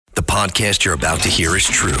podcast you're about to hear is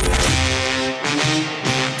true. The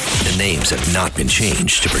names have not been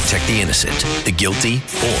changed to protect the innocent, the guilty,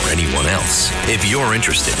 or anyone else. If you're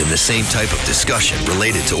interested in the same type of discussion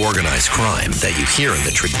related to organized crime that you hear in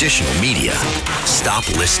the traditional media, stop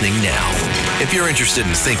listening now. If you're interested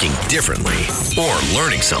in thinking differently or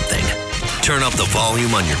learning something, turn up the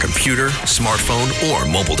volume on your computer, smartphone, or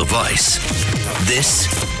mobile device. This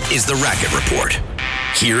is The Racket Report.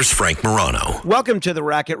 Here's Frank Morano. Welcome to The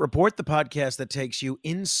Racket Report, the podcast that takes you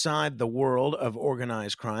inside the world of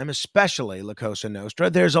organized crime, especially La Cosa Nostra.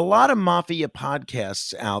 There's a lot of mafia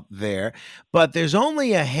podcasts out there, but there's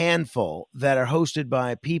only a handful that are hosted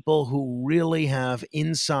by people who really have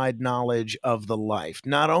inside knowledge of the life,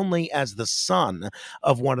 not only as the son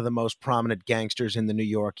of one of the most prominent gangsters in the New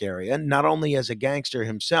York area, not only as a gangster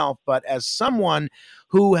himself, but as someone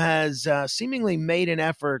who has seemingly made an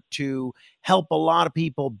effort to help a lot of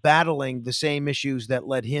people battling the same issues that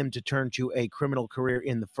led him to turn to a criminal career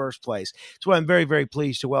in the first place. So I'm very, very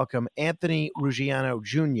pleased to welcome Anthony Ruggiano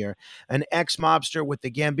Jr., an ex-mobster with the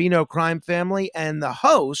Gambino crime family and the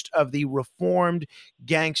host of the Reformed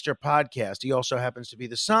Gangster podcast. He also happens to be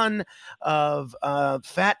the son of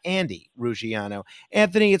Fat Andy Ruggiano.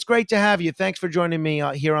 Anthony, it's great to have you. Thanks for joining me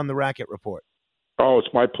here on The Racket Report. Oh, it's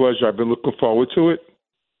my pleasure. I've been looking forward to it.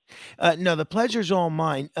 No, the pleasure's all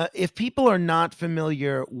mine. If people are not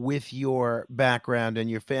familiar with your background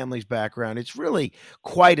and your family's background, it's really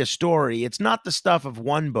quite a story. It's not the stuff of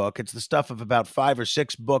one book. It's the stuff of about 5 or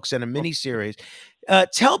 6 books and a miniseries.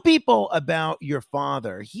 Tell people about your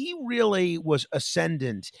father. He really was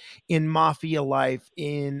ascendant in mafia life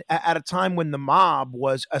at a time when the mob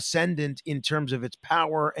was ascendant in terms of its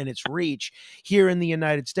power and its reach here in the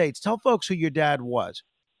United States. Tell folks who your dad was.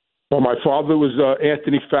 Well, my father was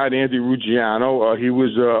Anthony Fat Andy Ruggiano. He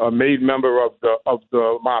was a made member of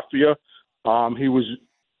the mafia. He was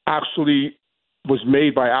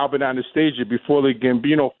made by Albert Anastasia before the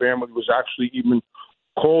Gambino family was actually even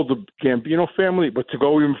called the Gambino family. But to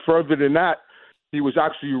go even further than that, he was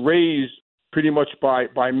actually raised pretty much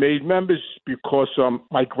by made members because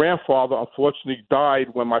my grandfather unfortunately died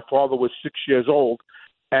when my father was 6 years old.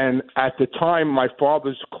 And at the time, my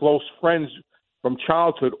father's close friends from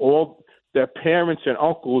childhood, all their parents and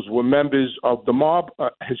uncles were members of the mob.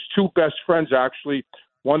 His 2 best friends, actually,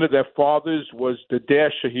 one of their fathers was the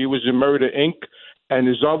Dasher. He was in Murder, Inc., and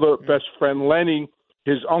his other best friend, Lenny,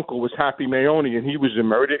 his uncle was Happy Mayoni, and he was in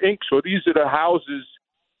Murder, Inc. So these are the houses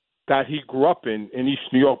that he grew up in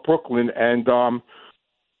East New York, Brooklyn. And,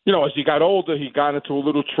 as he got older, he got into a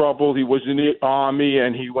little trouble. He was in the Army,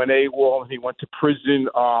 and he went AWOL, and he went to prison.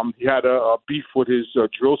 He had a beef with his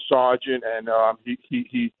drill sergeant, and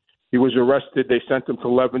he was arrested. They sent him to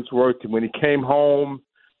Leavenworth, and when he came home,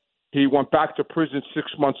 he went back to prison 6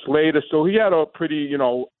 months later. So he had a pretty,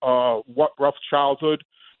 rough childhood.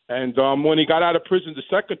 And when he got out of prison the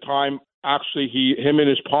second time, actually, him and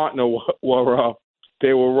his partner were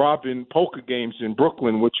robbing poker games in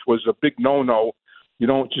Brooklyn, which was a big no-no. You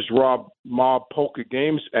don't just rob mob poker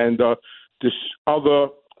games. And this other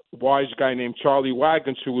wise guy named Charlie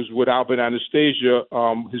Wagons, who was with Albert Anastasia,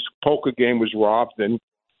 his poker game was robbed. And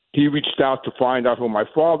he reached out to find out who my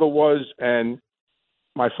father was. And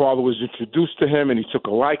my father was introduced to him, and he took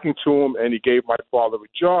a liking to him, and he gave my father a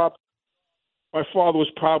job. My father was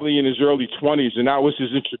probably in his early 20s, and that was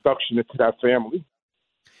his introduction into that family.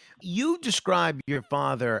 You describe your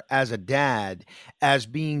father as a dad as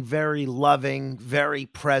being very loving, very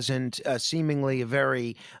present, seemingly a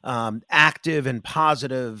very active and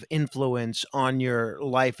positive influence on your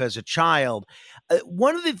life as a child.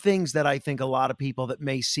 One of the things that I think a lot of people that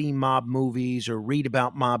may see mob movies or read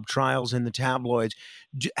about mob trials in the tabloids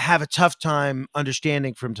have a tough time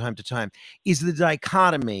understanding from time to time is the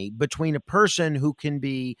dichotomy between a person who can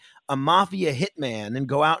be a mafia hitman and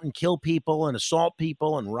go out and kill people and assault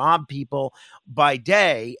people and rob people by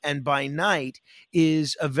day, and by night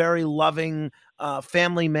is a very loving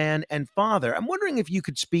family man and father. I'm wondering if you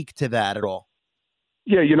could speak to that at all.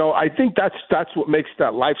 Yeah, I think that's what makes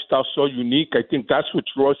that lifestyle so unique. I think that's what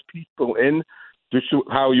draws people in, just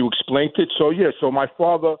how you explained it. So my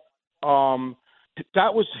father,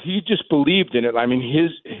 he just believed in it. I mean,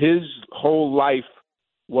 his whole life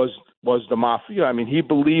was the mafia. I mean, he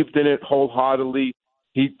believed in it wholeheartedly.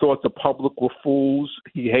 He thought the public were fools.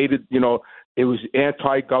 He hated, it was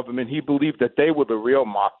anti-government. He believed that they were the real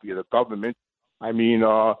mafia, the government. I mean,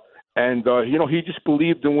 he just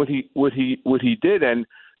believed in what he did. And,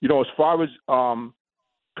 as far as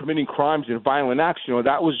committing crimes and violent acts,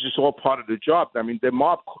 that was just all part of the job. I mean, the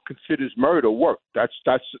mob considers murder work. That's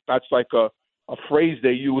like a phrase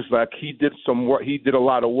they use, like he did some work, he did a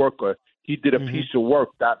lot of work, or he did a piece of work.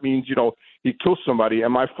 That means, he killed somebody.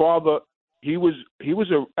 And my father, he was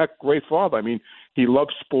a great father. I mean, he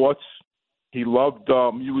loved sports. He loved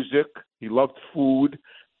music. He loved food.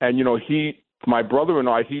 And, my brother and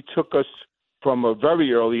I, he took us from a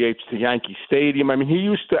very early age to Yankee Stadium. I mean, he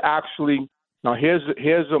used to actually, now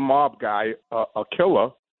here's a mob guy, a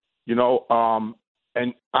killer, and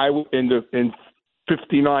in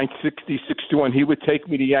 59, 60, 61, he would take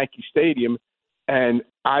me to Yankee Stadium, and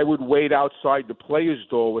I would wait outside the players'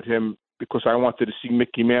 door with him because I wanted to see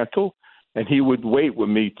Mickey Mantle, and he would wait with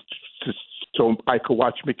me so I could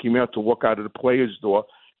watch Mickey Mantle walk out of the players' door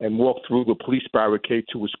and walk through the police barricade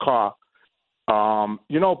to his car.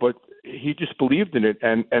 But he just believed in it.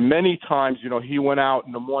 And many times, he went out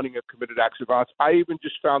in the morning and committed acts of violence. I even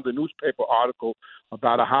just found a newspaper article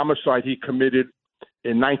about a homicide he committed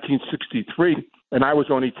in 1963, and I was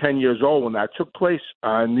only 10 years old when that took place.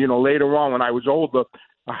 And, later on when I was older,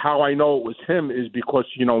 how I know it was him is because,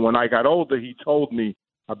 when I got older, he told me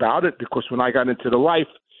about it, because when I got into the life,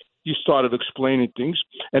 he started explaining things.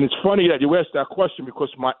 And it's funny that you asked that question, because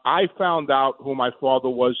I found out who my father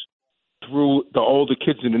was through the older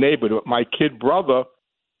kids in the neighborhood. My kid brother,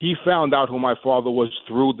 he found out who my father was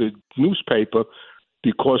through the newspaper,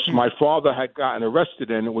 because my father had gotten arrested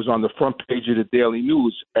and it was on the front page of the Daily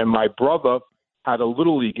News. And my brother had a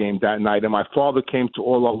Little League game that night, and my father came to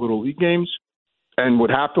all our Little League games. And what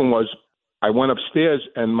happened was I went upstairs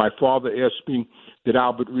and my father asked me, did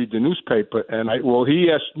Albert read the newspaper? And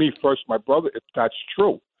he asked me first, my brother, if that's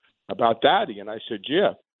true about Daddy. And I said,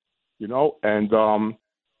 yeah, and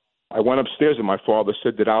I went upstairs and my father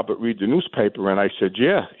said, did Albert read the newspaper? And I said,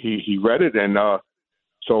 yeah, he read it. And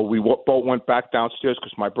so we both went back downstairs,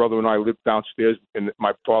 because my brother and I lived downstairs, and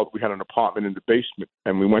we had an apartment in the basement.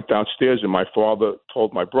 And we went downstairs and my father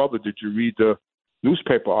told my brother, did you read the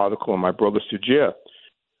newspaper article? And my brother said, yeah.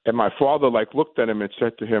 And my father looked at him and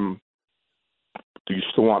said to him, do you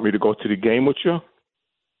still want me to go to the game with you?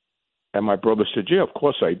 And my brother said, yeah, of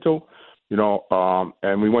course I do.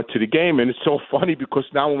 And we went to the game, and it's so funny because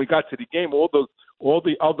now when we got to the game, all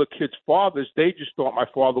the other kids' fathers, they just thought my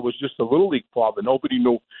father was just a Little League father. Nobody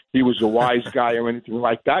knew he was a wise guy or anything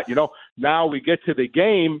like that. Now we get to the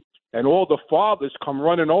game, and all the fathers come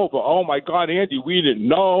running over. Oh my God, Andy, we didn't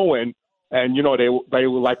know, and they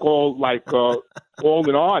were all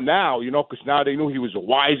in on now, because now they knew he was a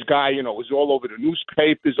wise guy. It was all over the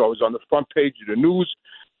newspapers, or it was on the front page of the news,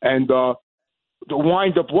 and the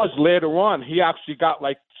wind-up was later on, he actually got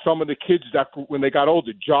some of the kids that when they got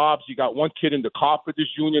older jobs. He got one kid in the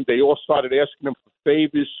carpenters union. They all started asking him for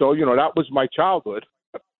favors. So, that was my childhood.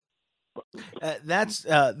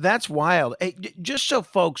 That's wild. Hey, just so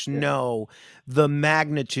folks know the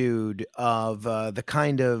magnitude of the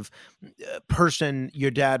kind of person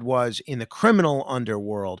your dad was in the criminal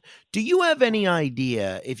underworld, do you have any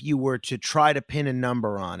idea, if you were to try to pin a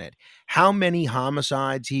number on it, how many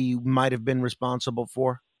homicides he might have been responsible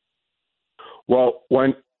for? Well,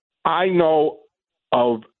 when I know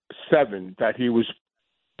of 7 that he was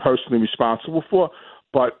personally responsible for,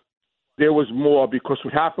 but there was more, because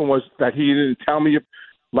what happened was that he didn't tell me.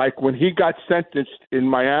 When he got sentenced in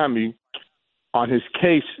Miami on his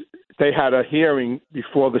case, they had a hearing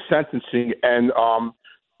before the sentencing, and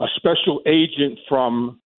a special agent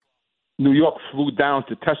from New York flew down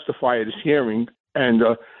to testify at his hearing, and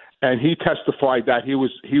he testified that he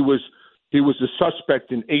was a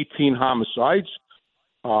suspect in 18 homicides.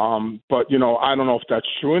 But I don't know if that's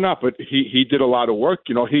true or not. But he did a lot of work.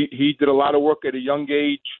 He did a lot of work at a young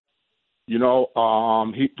age.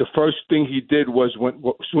 The first thing he did was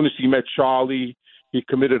as soon as he met Charlie, he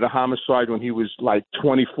committed a homicide when he was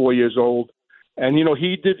 24 years old. And,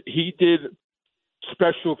 he did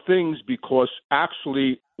special things because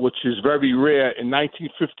actually, which is very rare, in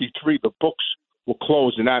 1953, the books were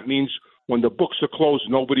closed. And that means when the books are closed,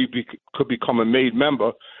 nobody could become a made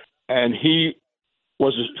member. And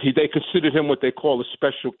they considered him what they call a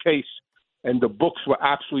special case. And the books were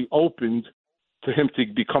actually opened to him to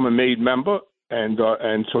become a made member, and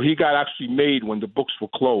so he got actually made when the books were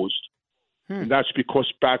closed. And that's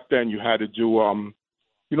because back then you had to do,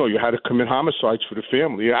 you had to commit homicides for the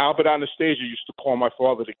family. Albert Anastasia used to call my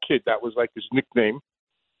father the Kid. That was his nickname.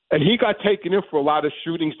 And he got taken in for a lot of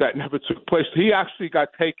shootings that never took place. He actually got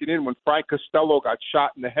taken in when Frank Costello got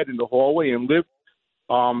shot in the head in the hallway and lived.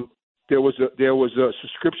 There was a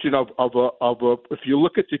description of a if you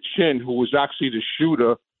look at the chin, who was actually the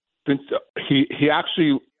shooter. He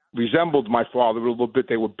actually resembled my father a little bit.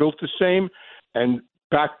 They were built the same. And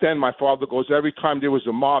back then, my father goes, every time there was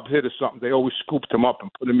a mob hit or something, they always scooped him up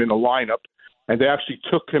and put him in a lineup. And they actually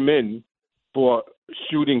took him in for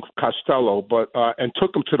shooting Costello, but and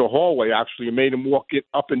took him to the hallway actually and made him walk it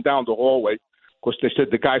up and down the hallway. Of course, they said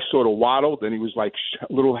the guy sort of waddled and he was like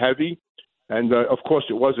a little heavy, and of course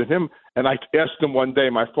it wasn't him. And I asked him one day,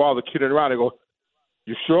 my father kidding around, I go,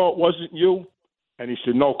 "You sure it wasn't you?" And he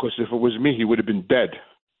said, "No, because if it was me, he would have been dead."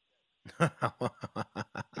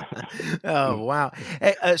 Oh, wow.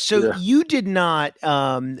 So you did not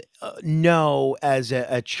know as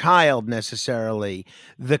a child necessarily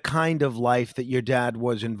the kind of life that your dad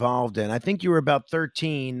was involved in. I think you were about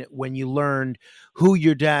 13 when you learned who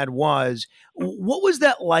your dad was. What was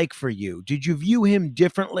that like for you? Did you view him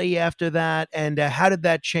differently after that? And how did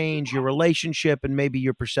that change your relationship and maybe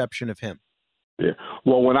your perception of him? Yeah.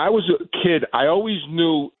 Well, when I was a kid, I always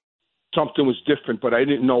knew something was different, but I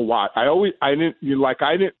didn't know what. I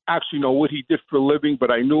didn't actually know what he did for a living,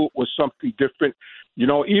 but I knew it was something different.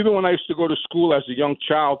 Even when I used to go to school as a young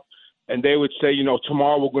child, and they would say,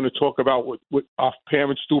 tomorrow we're going to talk about what our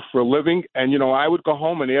parents do for a living, and I would go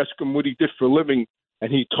home and ask him what he did for a living,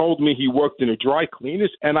 and he told me he worked in a dry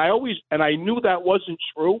cleaners, and I knew that wasn't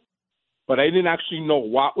true, but I didn't actually know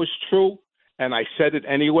what was true. And I said it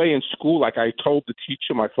anyway in school. Like I told the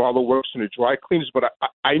teacher, my father works in a dry cleaners, but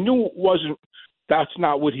I knew that's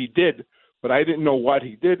not what he did, but I didn't know what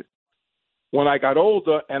he did. When I got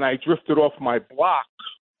older and I drifted off my block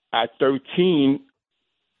at 13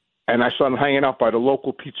 and I started hanging out by the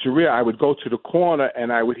local pizzeria, I would go to the corner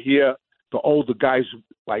and I would hear the older guys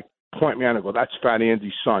like point me out and go, "That's Fat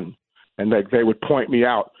Andy's son." And they would point me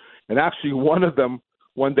out. And actually one of them,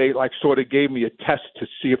 one day, like, sort of gave me a test to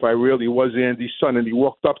see if I really was Andy's son. And he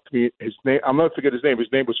walked up to me. His name, I'll never forget his name.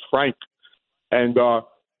 His name was Frank. And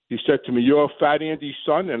he said to me, "You're Fat Andy's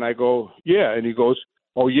son?" And I go, "Yeah." And he goes,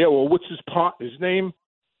 "Oh, yeah, well, what's his partner's name?"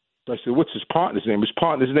 So I said, "What's his partner's name?" His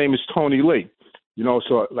partner's name is Tony Lee.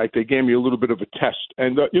 So like they gave me a little bit of a test.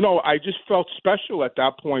 And, I just felt special at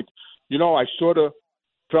that point. I sort of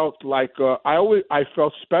felt like I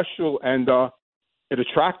felt special, and it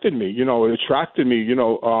attracted me, and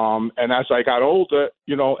as I got older,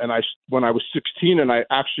 and when I was 16 and I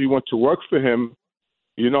actually went to work for him,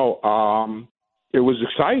 it was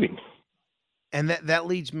exciting. And that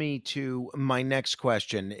leads me to my next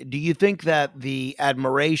question. Do you think that the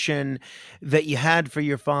admiration that you had for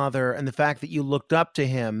your father and the fact that you looked up to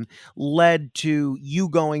him led to you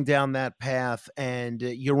going down that path and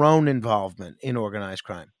your own involvement in organized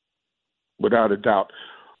crime? Without a doubt.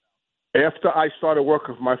 After I started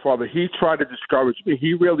working for my father, he tried to discourage me.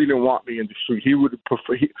 He really didn't want me in the street. He would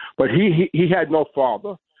prefer, but he had no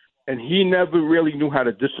father, and he never really knew how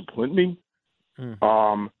to discipline me.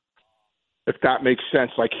 If that makes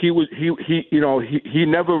sense, like he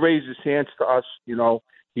never raised his hands to us.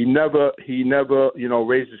 He never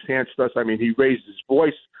raised his hands to us. I mean, he raised his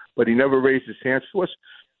voice, but he never raised his hands to us.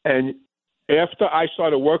 And after I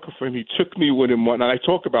started working for him, he took me with him and I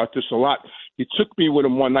talk about this a lot. He took me with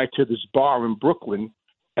him one night to this bar in Brooklyn,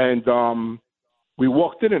 and we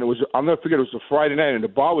walked in, and I'll never forget, it was a Friday night, and the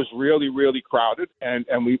bar was really, really crowded, and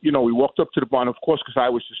we walked up to the bar, and of course, because I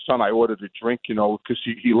was his son, I ordered a drink, because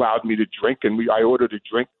he allowed me to drink, and I ordered a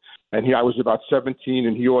drink, and I was about 17,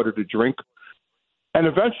 and he ordered a drink. And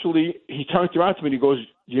eventually, he turned around to me and he goes,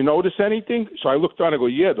 "You notice anything?" So I looked around and I go,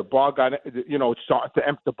 "Yeah, the bar got, it's starting to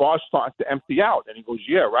empty. The bar's starting to empty out." And he goes,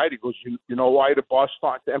 "Yeah, right." He goes, "You know why the bar's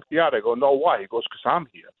starting to empty out?" I go, "No, why?" He goes, "Because I'm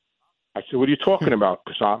here." I said, "What are you talking about?"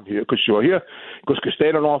 "Because I'm here." "Because you're here?" He goes, "Because they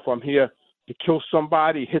don't know if I'm here to kill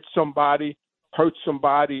somebody, hit somebody, hurt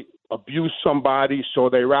somebody, abuse somebody, so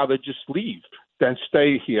they rather just leave than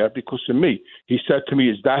stay here because of me." He said to me,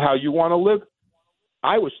 "Is that how you want to live?"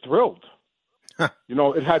 I was thrilled.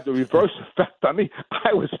 It had the reverse effect on me.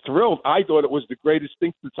 I was thrilled. I thought it was the greatest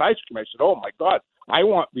thing since ice cream. I said, "Oh, my God, I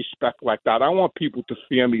want respect like that. I want people to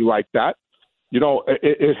fear me like that."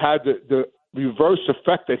 It had the reverse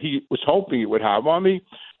effect that he was hoping it would have on me.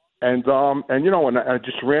 And I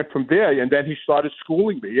just ran from there. And then he started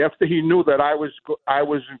schooling me. After he knew that I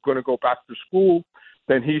wasn't going to go back to school,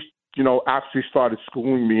 then he, actually started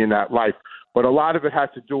schooling me in that life. But a lot of it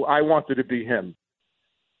had to do, I wanted to be him.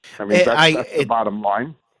 I mean, that's the bottom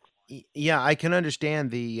line. Yeah, I can understand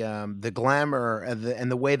the glamour and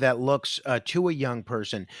the way that looks to a young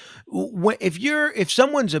person. If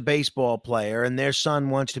someone's a baseball player and their son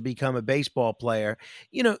wants to become a baseball player,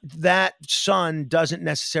 that son doesn't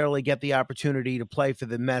necessarily get the opportunity to play for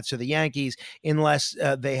the Mets or the Yankees unless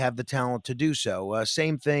they have the talent to do so.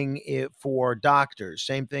 Same thing for doctors.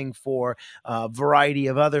 Same thing for a variety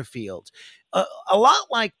of other fields. a lot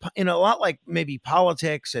like a lot like maybe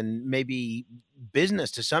politics and maybe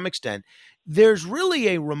business to some extent, there's really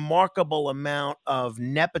a remarkable amount of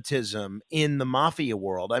nepotism in the mafia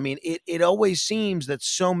world. I mean, it always seems that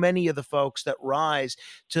so many of the folks that rise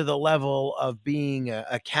to the level of being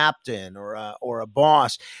a captain or a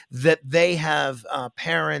boss, that they have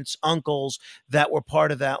parents, uncles that were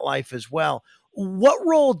part of that life as well. What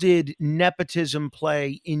role did nepotism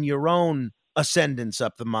play in your own ascendance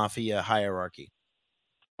up the mafia hierarchy?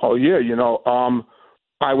 Oh yeah,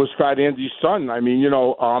 I was Fat Andy's son. I mean, and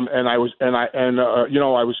I was, and I, and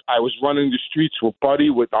I was running the streets with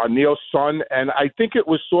Buddy, with Neil's son, and I think it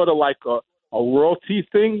was sort of like a royalty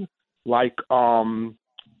thing. Like,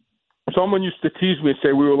 someone used to tease me and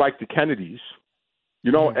say we were like the Kennedys,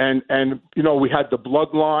 and we had the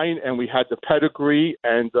bloodline and we had the pedigree,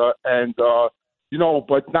 but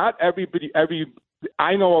not everybody.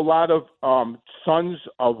 I know a lot of sons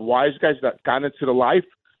of wise guys that got into the life,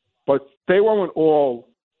 but they weren't all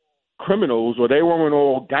criminals, or they weren't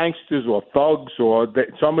all gangsters or thugs, or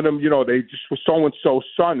some of them, they just were so-and-so's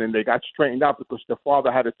son, and they got straightened out because their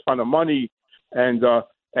father had a ton of money, and they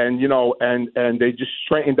just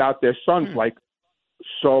straightened out their sons. Like,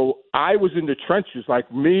 so I was in the trenches.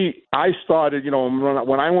 Like me, I started,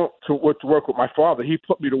 when I went to work with my father, he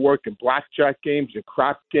put me to work in blackjack games and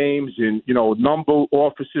crap games and, number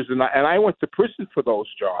offices, and I went to prison for those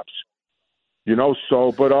jobs. It was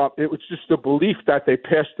just the belief that they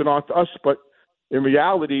passed it on to us. But in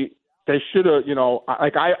reality, they should have,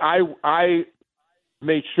 I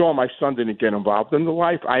made sure my son didn't get involved in the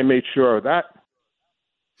life. I made sure of that.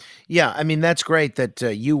 Yeah, I mean, that's great that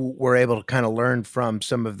you were able to kind of learn from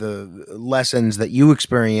some of the lessons that you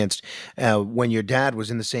experienced when your dad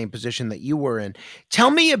was in the same position that you were in.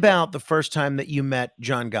 Tell me about the first time that you met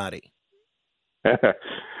John Gotti.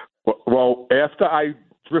 Well, after I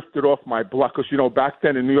drifted off my block, because, back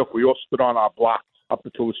then in New York, we all stood on our blocks up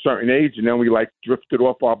until a certain age, and then we, drifted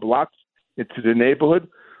off our blocks into the neighborhood.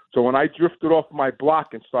 So when I drifted off my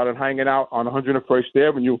block and started hanging out on 101st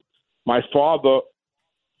Avenue, my father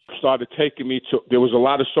started taking me to, there was a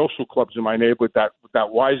lot of social clubs in my neighborhood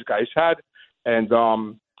that wise guys had. And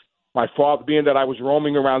my father, being that I was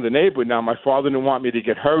roaming around the neighborhood now, my father didn't want me to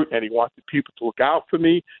get hurt, and he wanted people to look out for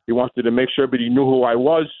me. He wanted to make sure everybody knew who I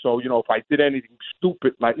was. So, if I did anything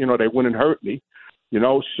stupid, they wouldn't hurt me,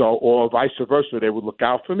 or vice versa, they would look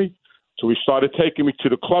out for me. So he started taking me to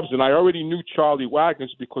the clubs, and I already knew Charlie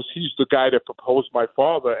Wagons because he's the guy that proposed my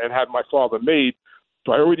father and had my father made.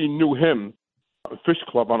 So I already knew him. A fish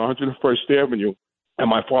club on 101st Avenue, and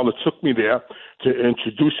my father took me there to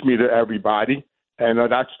introduce me to everybody, and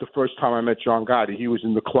that's the first time I met John Gotti. He was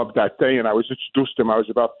in the club that day, and I was introduced to him. I was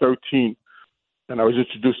about 13, and I was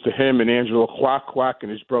introduced to him and Angelo Quack Quack and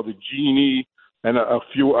his brother Jeannie and a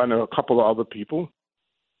couple of other people.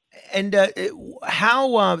 And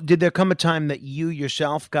how did there come a time that you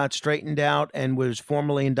yourself got straightened out and was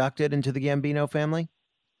formally inducted into the Gambino family?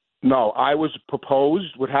 No, I was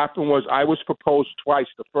proposed. What happened was I was proposed twice.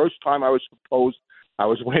 The first time I was proposed, I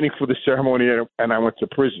was waiting for the ceremony and I went to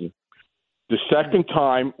prison. The second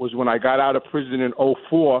time was when I got out of prison in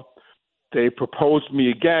 2004. They proposed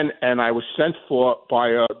me again, and I was sent for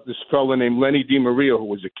by this fellow named Lenny DiMaria, who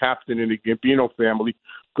was a captain in the Gambino family,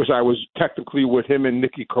 because I was technically with him and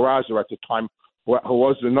Nicky Carrazzo at the time, who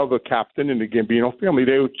was another captain in the Gambino family.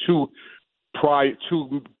 They were two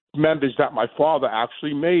members that my father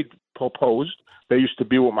actually proposed. They used to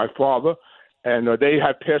be with my father, and they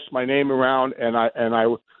had passed my name around, and I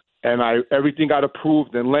everything got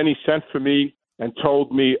approved. And Lenny sent for me and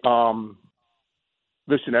told me,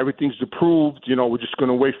 listen, everything's approved. We're just going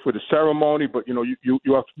to wait for the ceremony, but you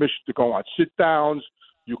have permission to go on sit downs.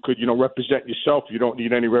 You could represent yourself. You don't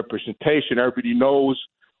need any representation. Everybody knows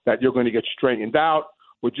that you're going to get straightened out.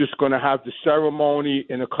 We're just going to have the ceremony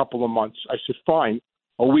in a couple of months. I said, fine.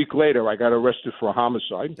 A week later, I got arrested for a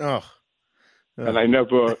homicide. And I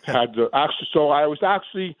never had the actually. So I was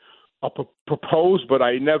actually proposed, but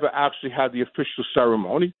I never actually had the official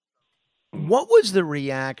ceremony. What was the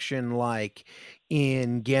reaction like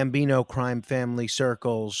in Gambino crime family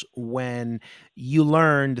circles when you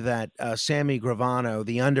learned that Sammy Gravano,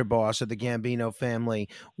 the underboss of the Gambino family,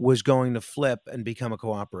 was going to flip and become a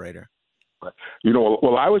cooperator?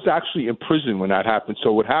 Well, I was actually in prison when that happened.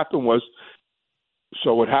 So what happened was,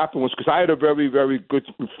 because I had a very, very good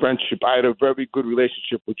friendship. I had a very good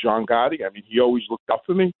relationship with John Gotti. I mean, he always looked out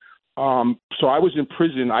for me. So I was in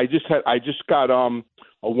prison. I just got a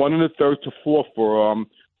 1 1/3 to 4 for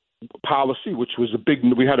policy, which was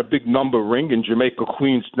we had a big number ring in Jamaica,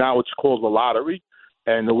 Queens. Now it's called the lottery.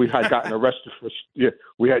 And we had gotten arrested for,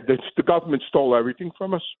 the government stole everything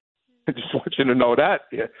from us. I just want you to know that.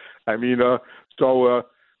 Yeah. I mean,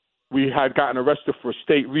 we had gotten arrested for a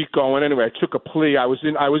state RICO, and anyway, I took a plea. I was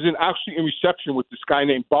actually in reception with this guy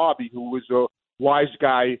named Bobby, who was a wise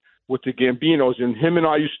guy with the Gambinos, and him and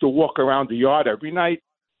I used to walk around the yard every night.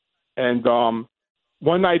 And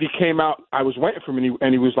one night he came out. I was waiting for him,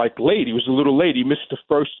 and he was like late. He was a little late. He missed the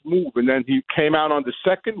first move, and then he came out on the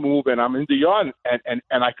second move, and I'm in the yard,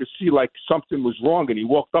 and I could see like something was wrong. And he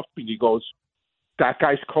walked up and he goes, "That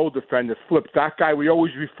guy's co-defendant flipped. That guy." We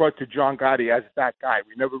always referred to John Gotti as that guy.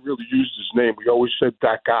 We never really used his name. We always said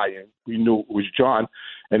that guy, and we knew it was John.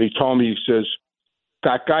 And he told me, he says,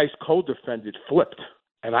 "That guy's co-defendant flipped."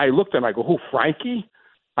 And I looked at him. I go, "Who, Frankie?"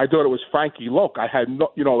 I thought it was Frankie Loke. I had no,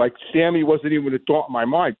 like Sammy wasn't even a thought in my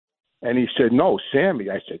mind. And he said, "No, Sammy."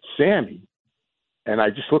 I said, "Sammy." And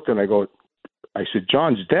I just looked at him. I said,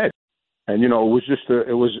 "John's dead." And, it was just,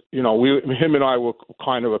 him and I were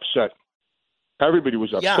kind of upset. Everybody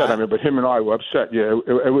was upset. Yeah. I mean, but him and I were upset. Yeah,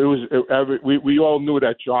 we all knew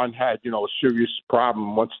that John had, a serious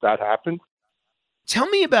problem once that happened. Tell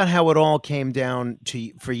me about how it all came down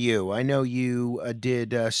for you. I know you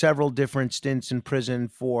did several different stints in prison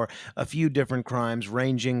for a few different crimes,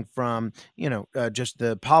 ranging from, just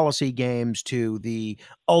the policy games to the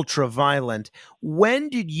ultra violent. When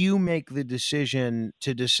did you make the decision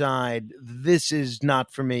to decide this is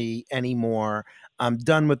not for me anymore? I'm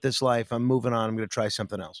done with this life. I'm moving on. I'm going to try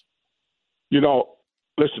something else.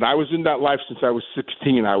 Listen, I was in that life since I was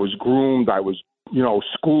 16. I was groomed. I was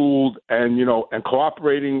schooled, and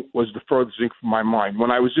cooperating was the furthest thing from my mind.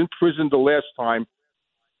 When I was in prison the last time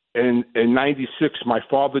in 96, my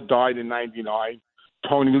father died in 99,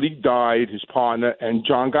 Tony Lee died, his partner, and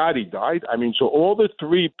John Gotti died. I mean, so all the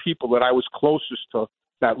three people that I was closest to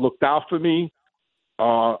that looked out for me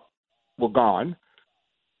were gone.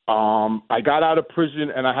 I got out of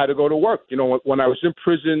prison and I had to go to work. When I was in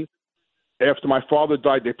prison, after my father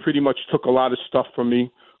died, they pretty much took a lot of stuff from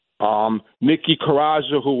me. Nicky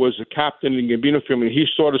Carrazza, who was a captain in the Gambino family, he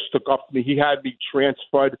sort of stuck up to me. He had me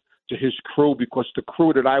transferred to his crew because the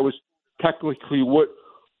crew that I was technically with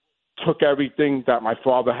took everything that my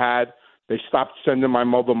father had. They stopped sending my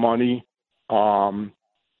mother money. So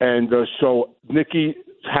Nicky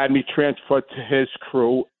had me transferred to his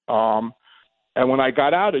crew. And when I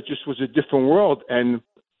got out, it just was a different world. And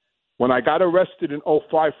when I got arrested in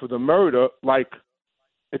 2005 for the murder,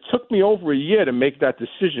 it took me over a year to make that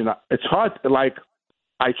decision. It's hard. I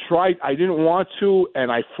tried. I didn't want to, and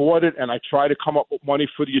I fought it, and I tried to come up with money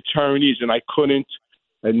for the attorneys, and I couldn't,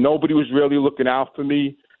 and nobody was really looking out for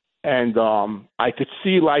me. And I could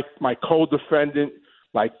see, my co-defendant,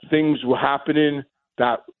 things were happening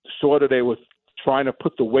that sort of they were trying to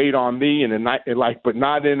put the weight on me, but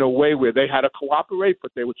not in a way where they had to cooperate,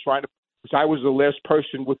 but they were trying to, because I was the last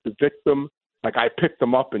person with the victim. I picked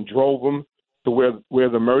them up and drove them to where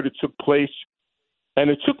the murder took place. And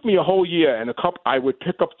it took me a whole year and I would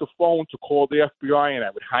pick up the phone to call the FBI, and I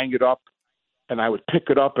would hang it up, and I would pick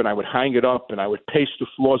it up, and I would hang it up, and I would pace the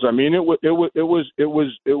floors. I mean, it was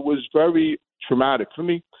very traumatic for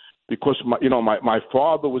me because my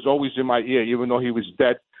father was always in my ear, even though he was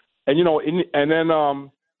dead. And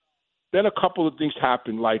then a couple of things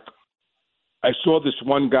happened. I saw this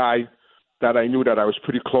one guy that I knew that I was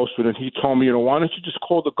pretty close with, and he told me, "Why don't you just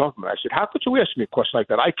call the government?" I said, "How could you ask me a question like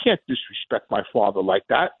that? I can't disrespect my father like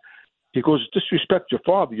that." He goes, "Disrespect your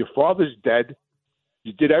father. Your father's dead.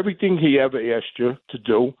 You did everything he ever asked you to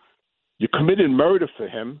do. You committed murder for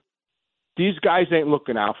him. These guys ain't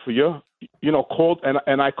looking out for you." Called,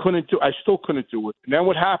 and I still couldn't do it. And then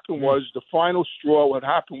what happened was, the final straw, what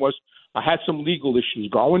happened was I had some legal issues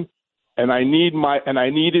going, and I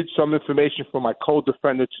needed some information from my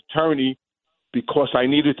co-defendant's attorney, because I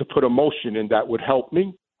needed to put a motion in that would help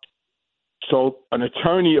me. So an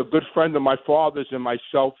attorney, a good friend of my father's, and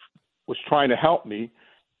myself was trying to help me,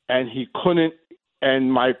 and he couldn't,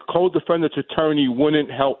 and my co-defendant's attorney wouldn't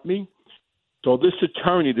help me. So this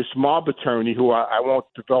attorney, this mob attorney, who I won't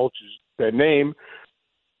divulge their name,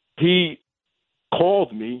 he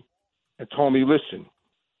called me and told me, "Listen,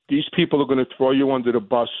 these people are going to throw you under the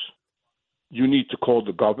bus. You need to call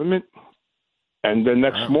the government." And the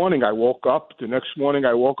next morning I woke up, and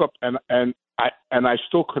I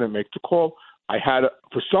still couldn't make the call. I had,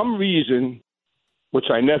 for some reason, which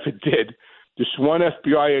I never did, this one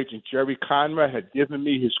FBI agent, Jerry Conrad, had given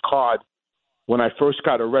me his card when I first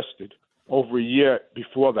got arrested over a year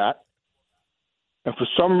before that. And for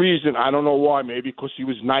some reason, I don't know why, maybe because he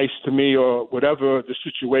was nice to me or whatever the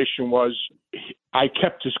situation was, I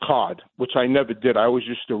kept his card, which I never did. I always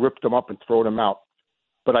used to rip them up and throw them out.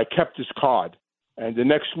 But I kept his card. And the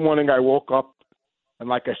next morning I woke up, and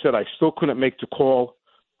like I said, I still couldn't make the call.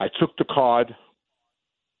 I took the card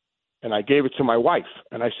and I gave it to my wife.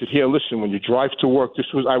 And I said, here, listen, when you drive to work,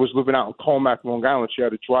 I was living out in Colmac, Long Island. She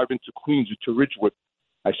had to drive into Queens or to Ridgewood.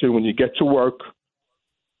 I said, when you get to work,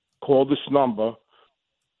 call this number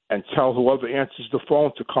and tell whoever answers the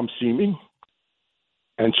phone to come see me.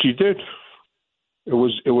 And she did. Wow.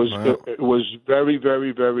 It was very,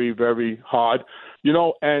 very, very, very hard,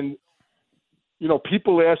 and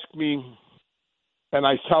people ask me, and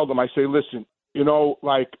I tell them, I say, listen, it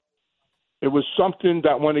was something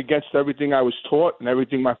that went against everything I was taught and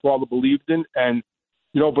everything my father believed in, and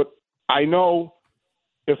but I know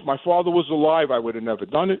if my father was alive, I would have never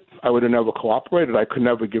done it. I would have never cooperated. I could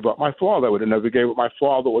never give up my father. I would have never gave up my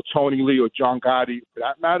father or Tony Lee or John Gotti, for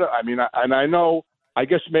that matter. I mean, I know. I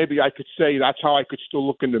guess maybe I could say that's how I could still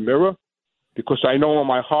look in the mirror, because I know in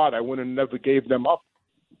my heart I would have never gave them up.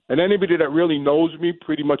 And anybody that really knows me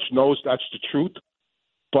pretty much knows that's the truth.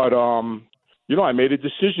 But, I made a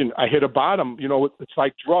decision. I hit a bottom. It's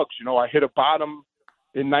like drugs. I hit a bottom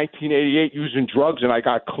in 1988 using drugs, and I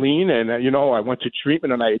got clean. And, I went to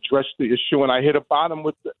treatment, and I addressed the issue, and I hit a bottom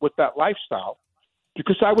with that lifestyle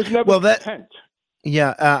because I was never content.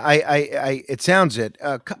 Yeah, it sounds it.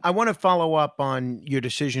 I want to follow up on your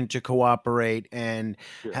decision to cooperate and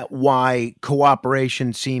why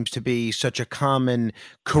cooperation seems to be such a common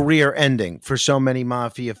career ending for so many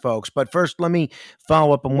mafia folks. But first, let me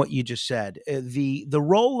follow up on what you just said. The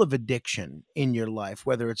role of addiction in your life,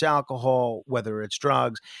 whether it's alcohol, whether it's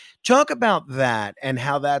drugs, talk about that and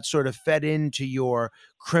how that sort of fed into your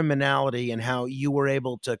criminality and how you were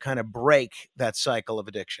able to kind of break that cycle of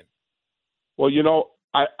addiction. Well,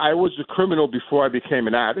 I was a criminal before I became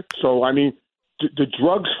an addict. So, I mean, the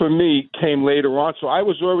drugs for me came later on. So I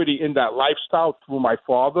was already in that lifestyle through my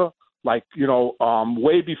father,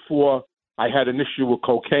 way before I had an issue with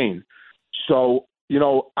cocaine. So, in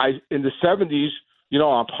the 70s,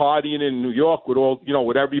 I'm partying in New York with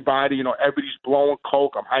with everybody, everybody's blowing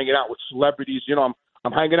coke. I'm hanging out with celebrities,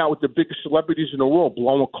 I'm hanging out with the biggest celebrities in the world,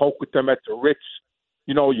 blowing coke with them at the Ritz.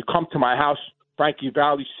 You come to my house, Frankie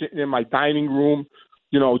Valli's sitting in my dining room.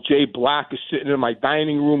 Jay Black is sitting in my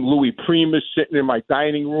dining room. Louis Prima is sitting in my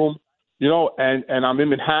dining room. And I'm in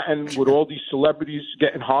Manhattan with all these celebrities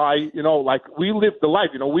getting high. We lived the life.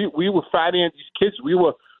 We were Fat Andy's kids. We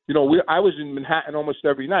were, I was in Manhattan almost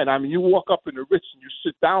every night. I mean, you walk up in the Ritz and you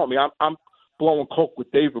sit down with me. I'm blowing coke with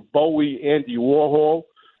David Bowie, Andy Warhol.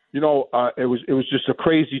 It was just a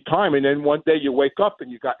crazy time. And then one day you wake up and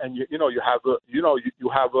you have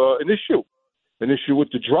an issue with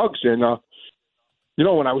the drugs. And,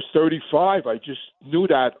 when I was 35, I just knew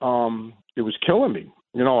that it was killing me.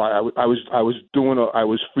 I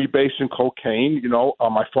was freebasing cocaine.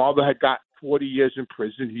 My father had got 40 years in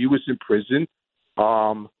prison. He was in prison.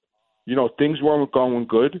 Things weren't going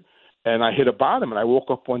good. And I hit a bottom, and I woke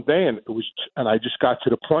up one day, and I just got to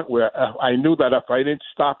the point where I knew that if I didn't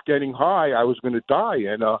stop getting high, I was going to die.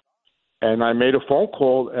 And I made a phone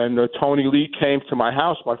call, and Tony Lee came to my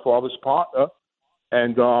house, my father's partner,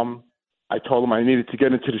 and I told him I needed to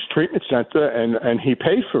get into this treatment center, and he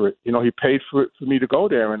paid for it. He paid for me to go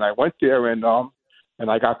there, and I went there, and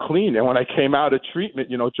I got clean. And when I came out of treatment,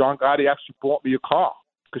 John Gotti actually bought me a car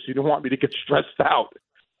because he didn't want me to get stressed out.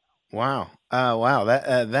 Wow. Wow.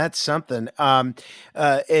 That's something. By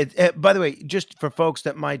the way, just for folks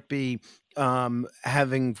that might be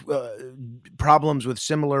having problems with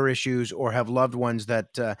similar issues or have loved ones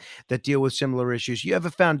that deal with similar issues, you have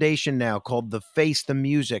a foundation now called the Face the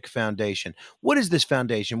Music Foundation. What is this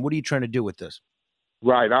foundation? What are you trying to do with this?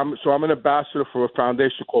 Right. I'm an ambassador for a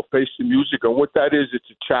foundation called Face the Music. And what that is, it's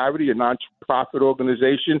a charity, a non-profit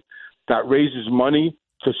organization that raises money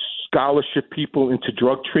to scholarship people into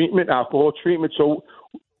drug treatment, alcohol treatment. So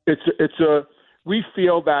we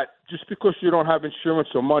feel that just because you don't have insurance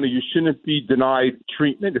or money, you shouldn't be denied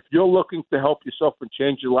treatment. If you're looking to help yourself and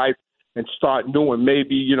change your life and start new and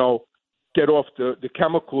maybe, get off the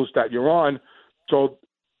chemicals that you're on, so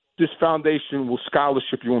this foundation will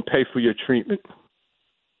scholarship you and pay for your treatment.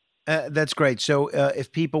 That's great. So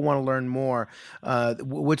if people want to learn more,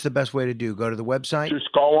 what's the best way to do? Go to the website?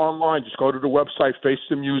 Just go online. Just go to the website, Face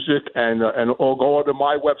the Music, or go to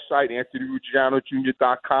my website,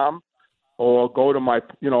 AnthonyRuggianoJr.com, or go to my,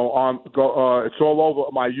 it's all over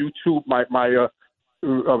my YouTube, my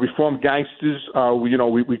Reformed Gangsters.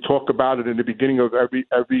 We talk about it in the beginning of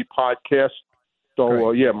every podcast.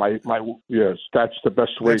 So, yes, that's the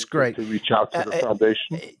best way to reach out to the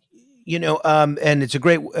foundation. And it's a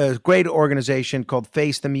great organization called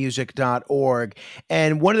facethemusic.org.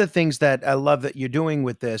 And one of the things that I love that you're doing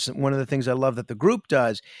with this, and one of the things I love that the group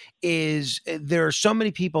does, is there are so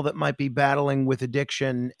many people that might be battling with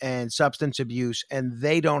addiction and substance abuse, and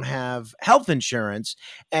they don't have health insurance.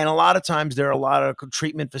 And a lot of times there are a lot of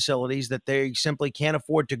treatment facilities that they simply can't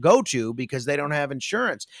afford to go to because they don't have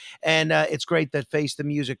insurance. And it's great that Face the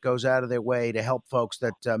Music goes out of their way to help folks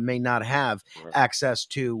that may not have access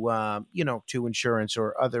to insurance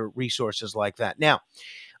or other resources like that. Now,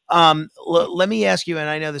 let me ask you, and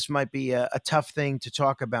I know this might be a tough thing to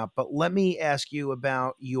talk about, but let me ask you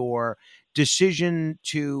about your decision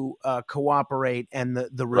to cooperate and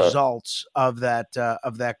the results of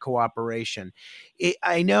that cooperation.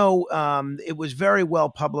 I know it was very well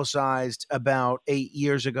publicized about 8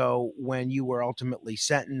 years ago when you were ultimately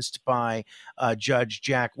sentenced by Judge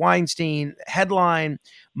Jack Weinstein. Headline: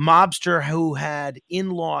 Mobster who had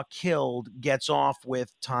in-law killed gets off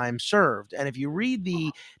with time served. And if you read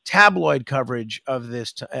the tabloid coverage of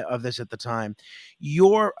this at the time,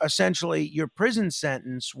 your prison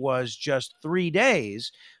sentence was just 3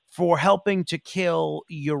 days for helping to kill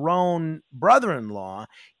your own brother-in-law,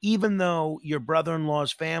 even though your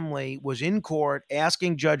brother-in-law's family was in court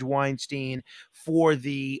asking Judge Weinstein for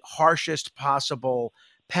the harshest possible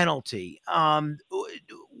penalty.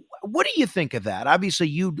 What do you think of that? Obviously,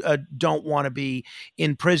 you don't want to be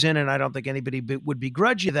in prison, and I don't think anybody would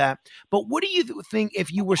begrudge you that. But what do you think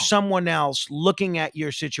if you were someone else looking at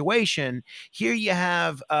your situation? Here you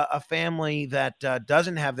have a family that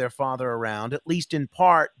doesn't have their father around, at least in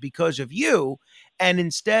part because of you. And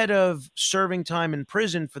instead of serving time in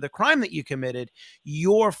prison for the crime that you committed,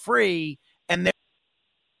 you're free and they're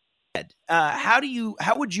dead.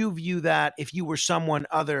 How would you view that if you were someone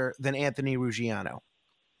other than Anthony Ruggiano?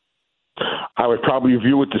 I would probably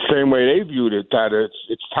view it the same way they viewed it, that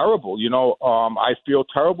it's terrible. I feel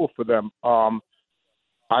terrible for them.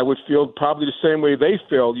 I would feel probably the same way they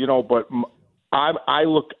feel, but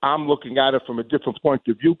I'm looking at it from a different point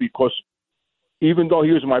of view, because even though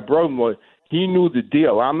he was my brother-in-law, he knew the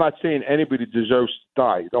deal. I'm not saying anybody deserves to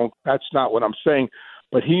die. That's not what I'm saying.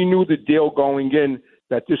 But he knew the deal going in,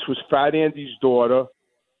 that this was Fat Andy's daughter,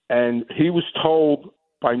 and he was told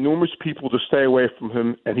by numerous people to stay away from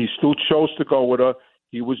him, and he still chose to go with her.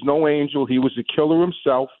 He was no angel. He was a killer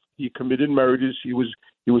himself. He committed murders. He was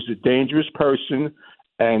a dangerous person,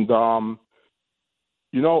 and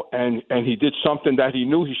and he did something that he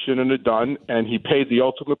knew he shouldn't have done, and he paid the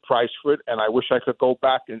ultimate price for it. And I wish I could go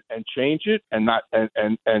back and change it and not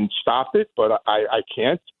and stop it, but I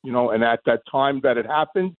can't. And at that time that it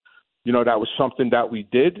happened, that was something that we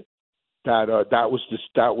did. That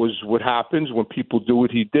was what happens when people do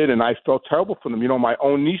what he did, and I felt terrible for them. My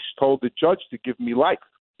own niece told the judge to give me life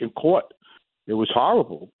in court. It was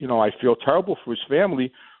horrible. I feel terrible for his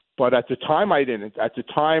family, but at the time I didn't. At the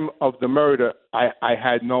time of the murder, I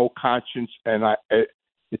had no conscience, and it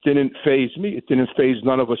didn't faze me. It didn't faze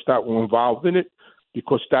none of us that were involved in it,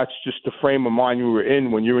 because that's just the frame of mind we were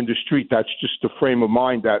in. When you're in the street, that's just the frame of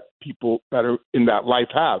mind that people that are in that life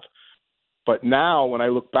have. But now, when I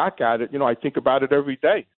look back at it, I think about it every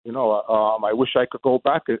day. I wish I could go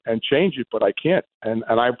back and change it, but I can't. And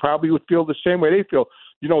I probably would feel the same way they feel.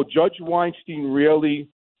 Judge Weinstein really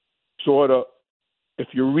sort of, if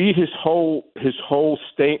you read his whole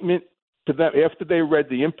statement to them after they read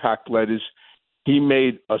the impact letters, he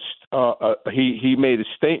made a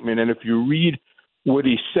statement. And if you read what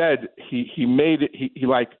he said, he made it.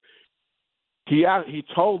 He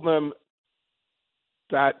told them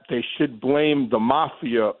that they should blame the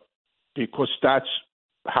mafia because that's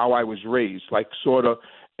how I was raised,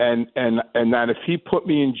 and that if he put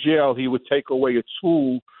me in jail, he would take away a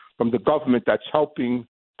tool from the government that's helping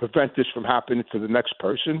prevent this from happening to the next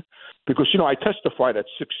person. Because, I testified at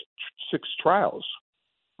six trials.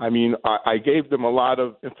 I mean, I gave them a lot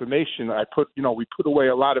of information. We put away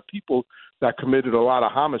a lot of people that committed a lot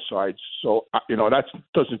of homicides. So, that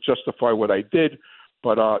doesn't justify what I did.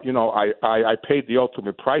 But, I paid the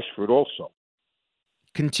ultimate price for it also.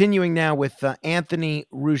 Continuing now with Anthony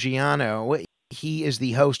Ruggiano. He is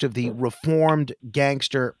the host of the Reformed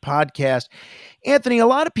Gangster podcast. Anthony, a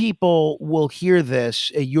lot of people will hear this,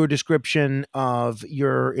 your description of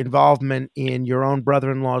your involvement in your own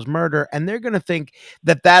brother-in-law's murder, and they're going to think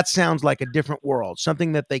that sounds like a different world,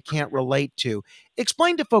 something that they can't relate to.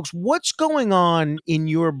 Explain to folks what's going on in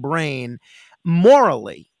your brain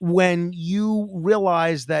morally when you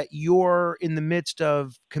realize that you're in the midst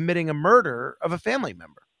of committing a murder of a family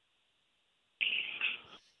member.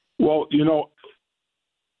 Well,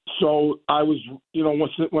 so I was,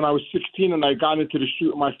 when I was 16 and I got into the street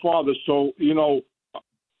with my father. So,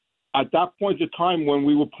 at that point in time when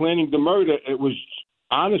we were planning the murder, it was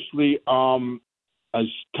honestly, as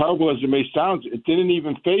terrible as it may sound, it didn't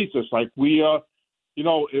even faze us. Like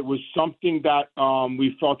it was something that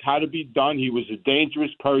we felt had to be done. He was a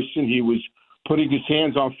dangerous person. He was putting his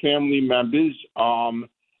hands on family members.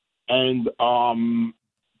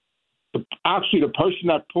 Actually, the person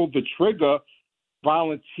that pulled the trigger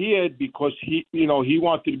volunteered because he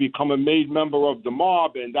wanted to become a made member of the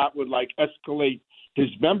mob, and that would escalate his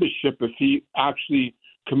membership if he actually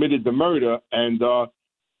committed the murder. And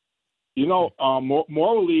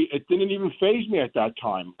morally, it didn't even faze me at that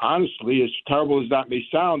time. Honestly, as terrible as that may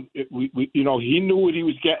sound, he knew what he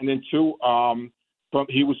was getting into. But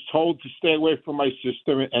he was told to stay away from my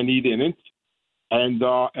sister, and he didn't. And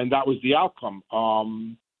that was the outcome.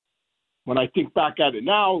 When I think back at it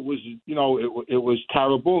now, it was it was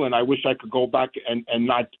terrible, and I wish I could go back and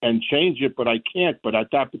change it, but I can't. But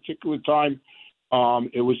at that particular time,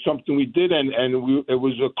 it was something we did, and it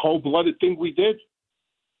was a cold-blooded thing we did.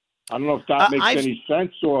 I don't know if that makes any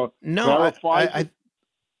sense or clarifies it.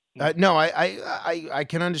 No, I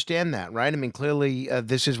can understand that, right? I mean, clearly,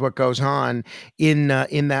 this is what goes on in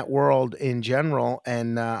that world in general,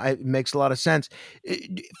 and it makes a lot of sense.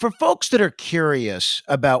 For folks that are curious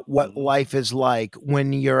about what life is like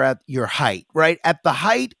when you're at your height, right? At the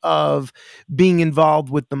height of being involved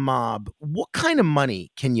with the mob, what kind of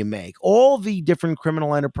money can you make? All the different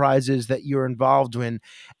criminal enterprises that you're involved in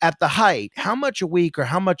at the height, how much a week or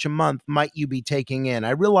how much a month might you be taking in? I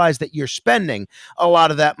realize that you're spending a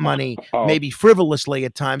lot of that money, maybe frivolously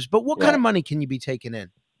at times, but what kind of money can you be taking in?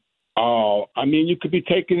 Oh, I mean, you could be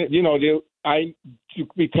taking it, you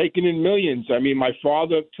could be taking in millions. I mean, my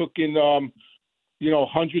father took in,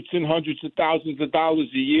 hundreds and hundreds of thousands of dollars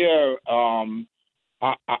a year.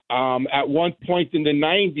 At one point in the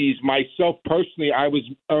 90s, myself personally, I was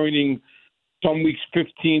earning some weeks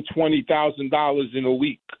 $15,000-$20,000 in a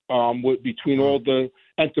week between all the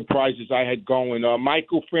enterprises I had going.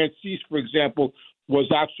 Michael Francis, for example,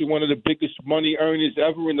 was actually one of the biggest money earners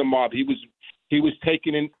ever in the mob. He was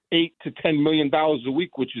taking in $8 to $10 million a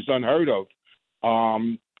week, which is unheard of.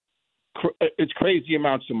 It's crazy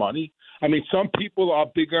amounts of money. I mean, some people are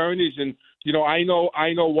big earners, and I know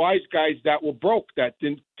wise guys that were broke, that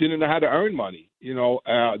didn't know how to earn money.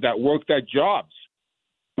 That worked at jobs.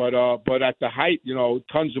 But at the height,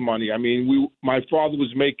 tons of money. I mean, my father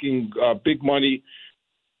was making big money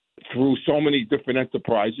through so many different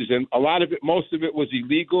enterprises, and most of it was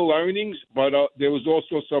illegal earnings, but there was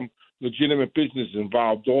also some legitimate business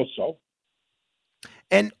involved also.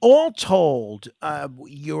 And all told,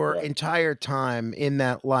 your entire time in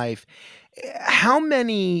that life, how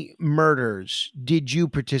many murders did you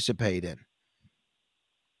participate in?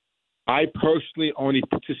 I personally only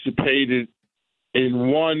participated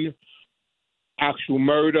in one actual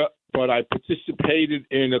murder, but I participated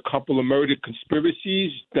in a couple of murder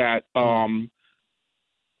conspiracies that one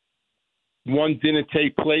didn't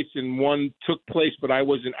take place and one took place, but I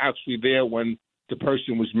wasn't actually there when the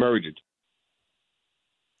person was murdered.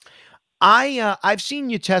 I've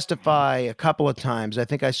seen you testify a couple of times. I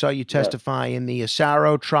think I saw you testify in the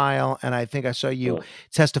Asaro trial, and I think I saw you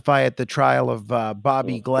testify at the trial of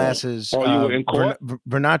Bobby Glass's you were in court?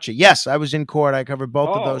 Vernacci. Yes, I was in court. I covered both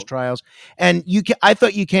of those trials, and I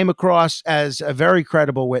thought you came across as a very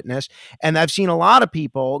credible witness. And I've seen a lot of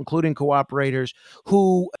people, including cooperators,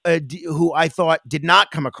 who I thought did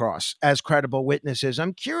not come across as credible witnesses.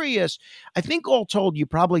 I'm curious. I think all told, you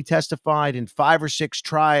probably testified in 5 or 6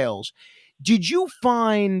 trials. Did you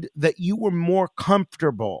find that you were more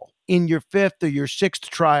comfortable in your 5th or your 6th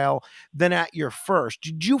trial than at your first?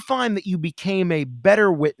 Did you find that you became a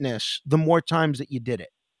better witness the more times that you did it?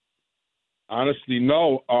 Honestly,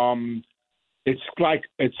 no. It's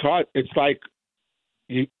hard. It's like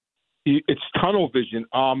it's tunnel vision.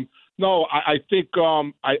 No, I think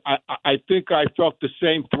I felt the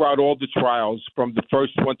same throughout all the trials, from the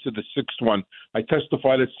first one to the 6th one. I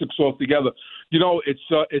testified at 6 altogether.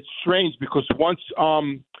 It's strange because once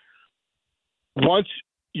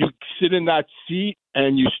you sit in that seat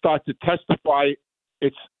and you start to testify,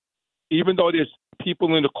 it's, even though there's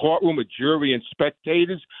people in the courtroom, a jury and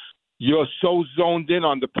spectators, you're so zoned in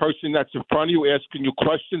on the person that's in front of you asking you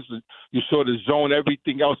questions, you sort of zone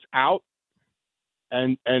everything else out.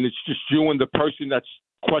 And it's just you and the person that's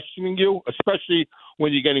questioning you, especially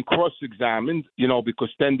when you're getting cross-examined, because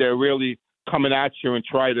then they're really coming at you and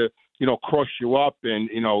try to, cross you up and,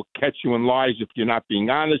 catch you in lies if you're not being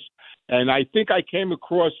honest. And I think I came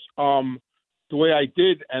across the way I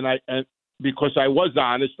did, and because I was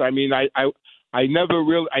honest. I mean, I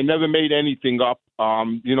never made anything up.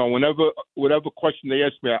 Whatever question they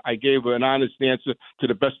asked me, I gave an honest answer to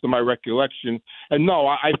the best of my recollection. And no,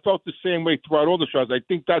 I felt the same way throughout all the trials. I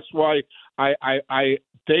think that's why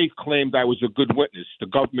they claimed I was a good witness. The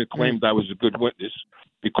government claimed I was a good witness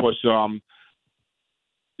because, I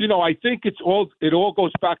think it all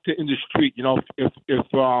goes back to in the street. If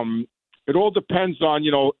it all depends on,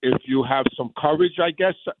 if you have some courage, I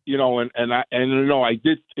guess, I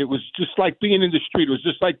did. It was just like being in the street. It was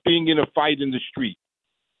just like being in a fight in the street.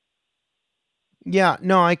 Yeah,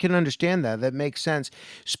 no, I can understand that. That makes sense.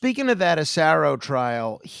 Speaking of that Asaro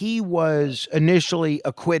trial, he was initially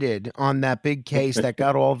acquitted on that big case that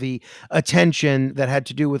got all the attention that had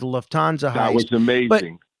to do with the Lufthansa heist. That was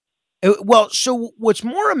amazing. Well, so what's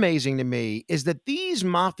more amazing to me is that these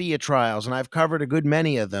mafia trials, and I've covered a good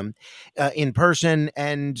many of them in person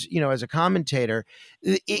and, as a commentator,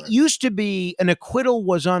 it used to be an acquittal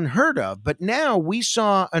was unheard of. But now we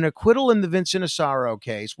saw an acquittal in the Vincent Asaro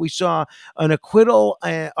case. We saw an acquittal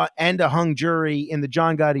and a hung jury in the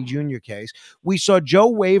John Gotti Jr. case. We saw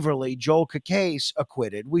Joel Cacase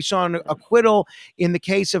acquitted. We saw an acquittal in the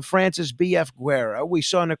case of Francis B.F. Guerra. We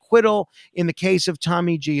saw an acquittal in the case of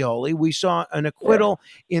Tommy Gioli. We saw an acquittal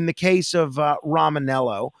in the case of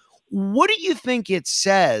Romanello. What do you think it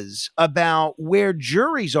says about where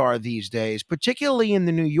juries are these days, particularly in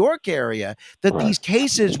the New York area, that these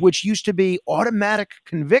cases, which used to be automatic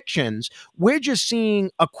convictions, we're just seeing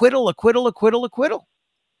acquittal?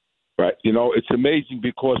 Right. It's amazing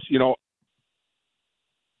because,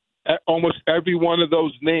 almost every one of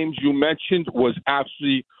those names you mentioned was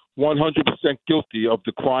absolutely 100% guilty of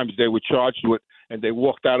the crimes they were charged with, and they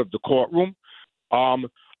walked out of the courtroom.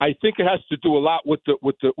 I think it has to do a lot with the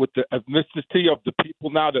ethnicity of the people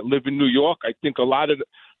now that live in New York. I think a lot of the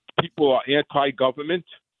people are anti-government,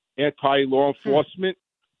 anti-law enforcement,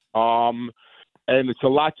 and it's a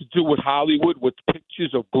lot to do with Hollywood, with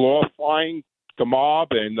pictures of glorifying the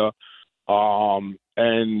mob, and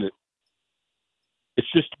it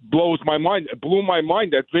just blows my mind. It blew my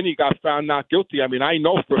mind that Vinny got found not guilty. I mean, I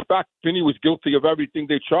know for a fact Vinny was guilty of everything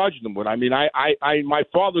they charged him with. I mean, my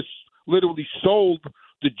father literally sold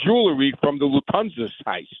the jewelry from the Lufthansa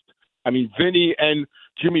heist. I mean, Vinny and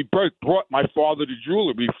Jimmy Burke brought my father the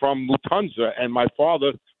jewelry from Lufthansa, and my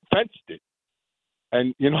father fenced it.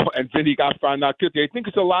 And and Vinny got found not guilty. I think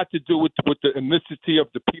it's a lot to do with the ethnicity of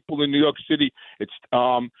the people in New York City. It's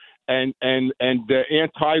and the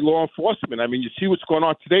anti-law enforcement. I mean, you see what's going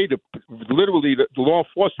on today. Literally, the law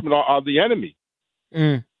enforcement are the enemy.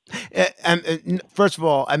 First of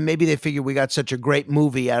all, maybe they figure we got such a great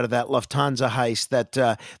movie out of that Lufthansa heist that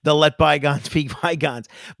they'll let bygones be bygones.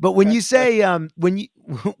 But when you say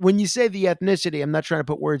when you say the ethnicity, I'm not trying to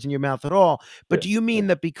put words in your mouth at all. But do you mean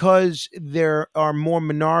that because there are more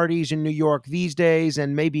minorities in New York these days,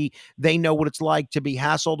 and maybe they know what it's like to be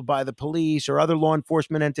hassled by the police or other law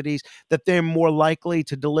enforcement entities, that they're more likely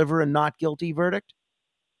to deliver a not guilty verdict?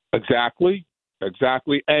 Exactly.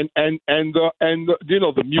 And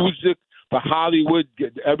the music, the Hollywood,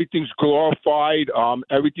 everything's glorified.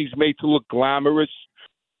 Everything's made to look glamorous.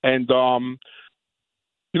 And,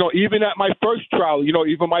 even at my first trial,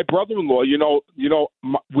 even my brother-in-law,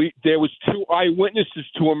 there was 2 eyewitnesses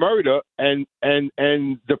to a murder, and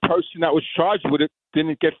the person that was charged with it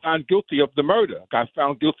didn't get found guilty of the murder. Got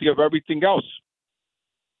found guilty of everything else.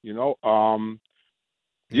 Yeah,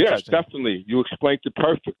 definitely. You explained it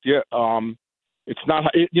perfect. Yeah. It's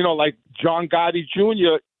not, like John Gotti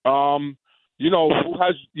Jr., who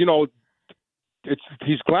has,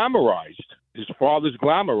 he's glamorized. His father's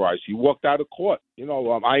glamorized. He walked out of court.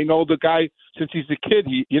 I know the guy since he's a kid.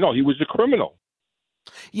 He was a criminal.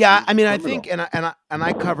 Yeah, I mean, I think, and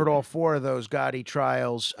I covered all 4 of those Gotti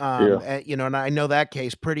trials, and I know that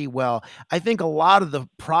case pretty well. I think a lot of the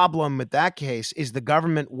problem with that case is the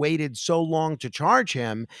government waited so long to charge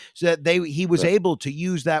him so that he was able to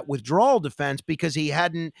use that withdrawal defense because he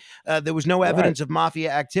hadn't. There was no evidence of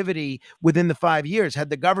mafia activity within the 5 years. Had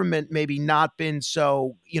the government maybe not been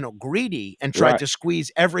so greedy and tried to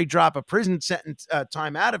squeeze every drop of prison sentence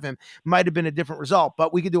time out of him, might have been a different result.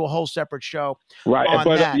 But we could do a whole separate show. Right.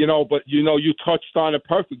 You touched on it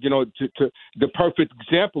perfect. The perfect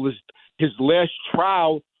example is his last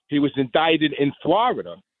trial. He was indicted in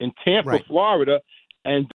Florida, in Tampa, Florida,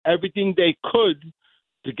 and everything they could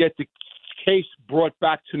to get the case brought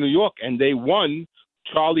back to New York, and they won.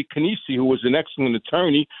 Charlie Canisi, who was an excellent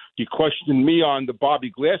attorney, he questioned me on the Bobby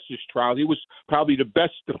Glasses trial. He was probably the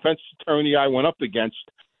best defense attorney I went up against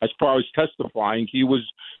as far as testifying. He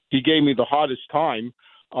gave me the hardest time.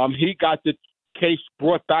 He got the case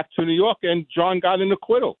brought back to New York, and John got an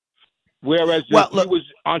acquittal. Whereas Well, if he look, was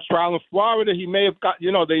on trial in Florida, he may have got,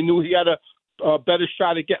 they knew he had a better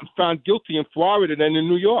shot at getting found guilty in Florida than in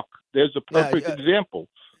New York. There's a perfect example.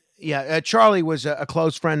 Yeah, Charlie was a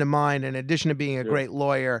close friend of mine. In addition to being a Yeah. great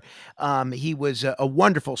lawyer, he was a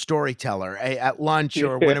wonderful storyteller. At lunch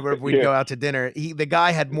or Yeah, whenever we'd yeah, go out to dinner, the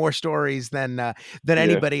guy had more stories than yeah,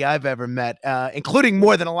 anybody I've ever met, including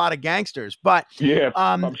more than a lot of gangsters. But yeah.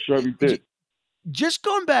 um, I'm sure he did. just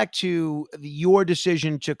going back to your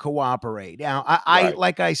decision to cooperate. Now, I Right.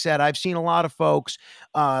 like I said, I've seen a lot of folks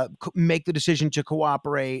make the decision to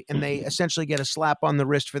cooperate, and they essentially get a slap on the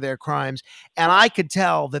wrist for their crimes. And I could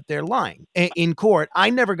tell that they're lying in court. I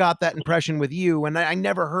never got that impression with you, and I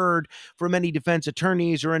never heard from any defense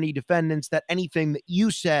attorneys or any defendants that anything that you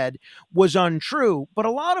said was untrue. But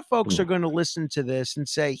a lot of folks are going to listen to this and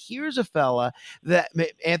say, "Here's a fella that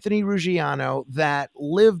Anthony Ruggiano that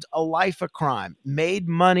lived a life of crime, made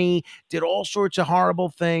money, did all sorts of horrible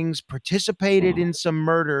things, participated in some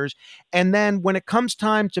murders, and then when it comes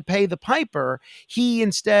time to pay the piper, he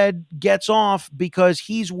instead gets off because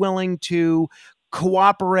he's willing to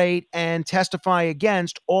cooperate and testify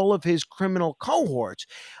against all of his criminal cohorts."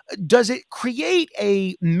 Does it create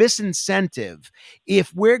a misincentive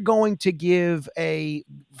if we're going to give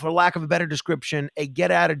for lack of a better description, a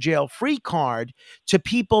get out of jail free card to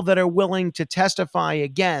people that are willing to testify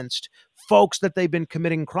against folks that they've been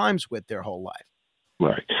committing crimes with their whole life?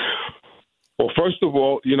 Right. Well, first of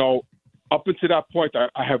all, up until that point,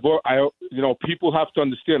 people have to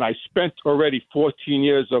understand. I spent already 14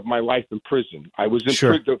 years of my life in prison. I was in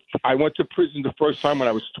prison. I went to prison the first time when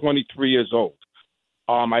I was 23 years old.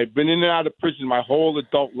 I've been in and out of prison my whole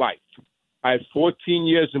adult life. I had 14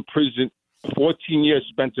 years in prison, 14 years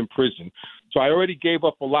spent in prison. So I already gave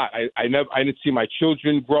up a lot. I didn't see my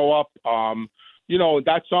children grow up.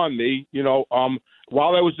 That's on me.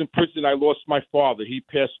 While I was in prison, I lost my father. He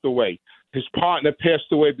passed away. His partner passed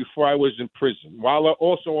away before I was in prison. While I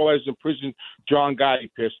was in prison, John Gotti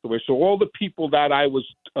passed away. So all the people that I was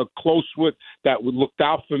close with, that looked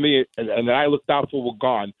out for me and that I looked out for, were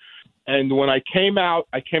gone. And when I came out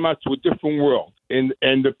to a different world. And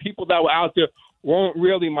the people that were out there weren't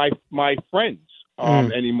really my friends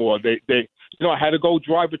anymore. They I had to go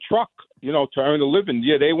drive a truck, to earn a living.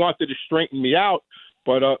 Yeah, they wanted to straighten me out,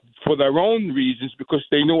 but for their own reasons, because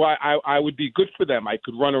they knew I would be good for them. I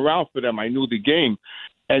could run around for them. I knew the game.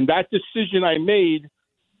 And that decision I made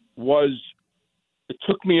it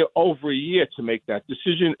took me over a year to make that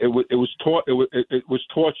decision. It was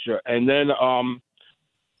torture. And then,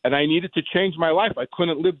 and I needed to change my life. I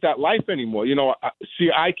couldn't live that life anymore.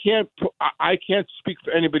 I can't speak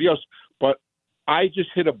for anybody else, but I just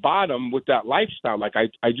hit a bottom with that lifestyle. Like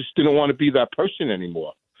I just didn't want to be that person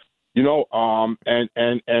anymore. And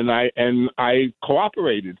I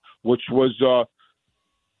cooperated, which was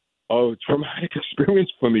a traumatic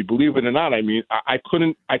experience for me, believe it or not. I mean, I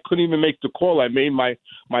couldn't even make the call. I made my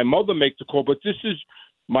mother make the call, but this is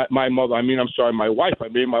my mother. I mean, I'm sorry, my wife. I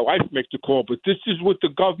made my wife make the call, but this is what the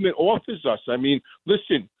government offers us. I mean,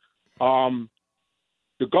 listen,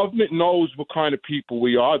 the government knows what kind of people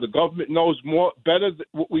we are. The government knows what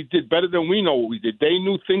we did better than we know what we did. They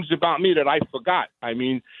knew things about me that I forgot. I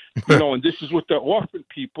mean, and this is what they're offering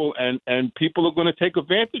people, and people are going to take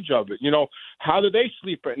advantage of it. How do they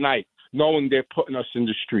sleep at night knowing they're putting us in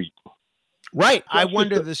the street? Right. I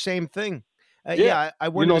wonder the same thing. I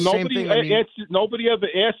wonder the same thing. Nobody ever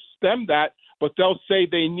asks them that, but they'll say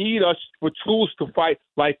they need us for tools to fight.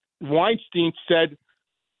 Like Weinstein said,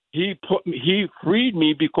 he freed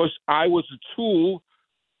me because I was a tool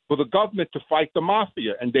for the government to fight the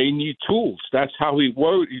mafia, and they need tools. That's how he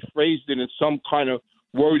phrased it in some kind of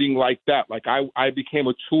wording like that. Like I became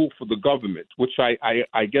a tool for the government, which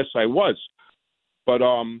I guess I was. But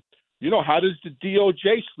how does the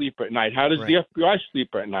DOJ sleep at night? How does the FBI sleep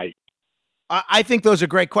at night? I think those are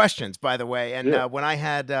great questions, by the way. And when I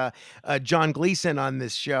had John Gleason on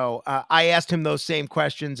this show, I asked him those same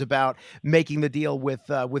questions about making the deal with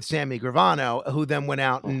Sammy Gravano, who then went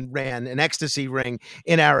out and ran an ecstasy ring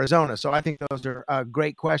in Arizona. So I think those are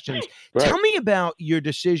great questions. Right. Tell me about your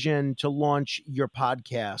decision to launch your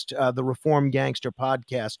podcast, the Reform Gangster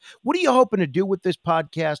podcast. What are you hoping to do with this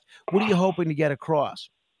podcast? What are you hoping to get across?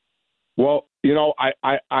 Well, I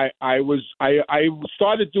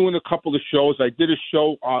started doing a couple of shows. I did a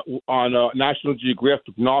show on National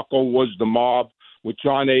Geographic, Narco Was the Mob, with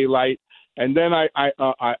John A. Light. And then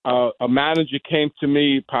a manager came to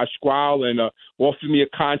me, Pasquale, and offered me a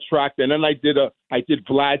contract. And then I did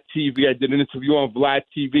Vlad TV. I did an interview on Vlad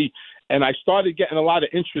TV. and I started getting a lot of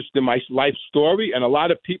interest in my life story, and a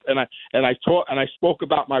lot of people, and I spoke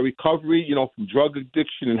about my recovery, from drug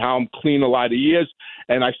addiction and how I'm clean a lot of years,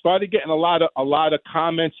 and I started getting a lot of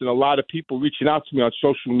comments and a lot of people reaching out to me on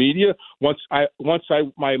social media. Once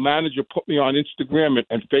my manager put me on Instagram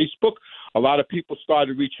and Facebook, a lot of people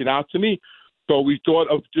started reaching out to me. So we thought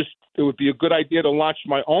it would be a good idea to launch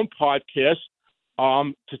my own podcast.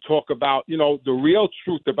 To talk about, the real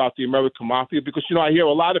truth about the American Mafia, because, I hear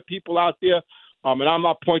a lot of people out there, and I'm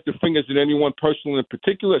not pointing fingers at anyone personally in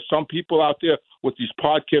particular. Some people out there with these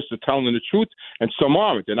podcasts are telling the truth, and some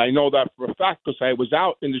aren't. And I know that for a fact because I was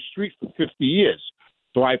out in the street for 50 years.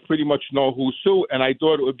 So I pretty much know who's who, and I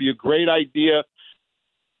thought it would be a great idea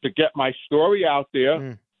to get my story out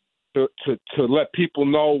there to let people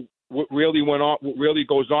know what really went on, what really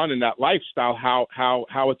goes on in that lifestyle, how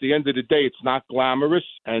at the end of the day, it's not glamorous,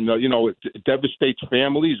 and, it devastates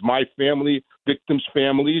families, my family, victims'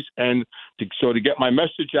 families, and to get my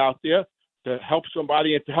message out there to help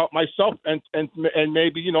somebody and to help myself and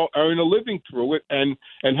maybe, earn a living through it and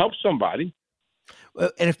help somebody.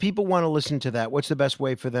 And if people want to listen to that, what's the best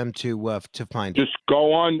way for them to find it? Just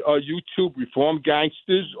go on YouTube, Reform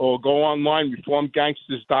Gangsters, or go online,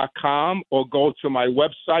 reformgangsters.com, or go to my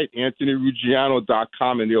website,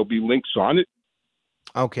 anthonyruggiano.com, and there'll be links on it.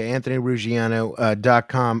 Okay,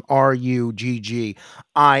 anthonyruggiano.com, RUGGIANO.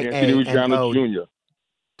 Anthony Ruggiano Jr.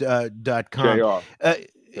 .com. JR.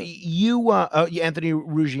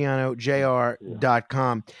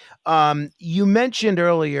 AnthonyRuggianoJR.com. You mentioned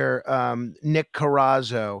earlier Nick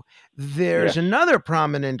Carrazzo. There's another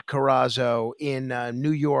prominent Carrazzo in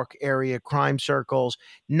New York area crime circles,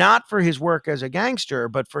 not for his work as a gangster,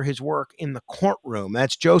 but for his work in the courtroom.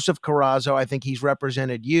 That's Joseph Carrazzo. I think he's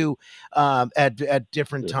represented you at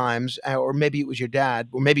different times, or maybe it was your dad,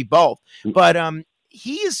 or maybe both. But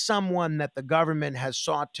he is someone that the government has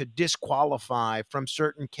sought to disqualify from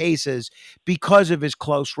certain cases because of his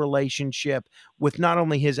close relationship with not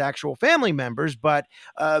only his actual family members, but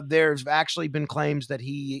there's actually been claims that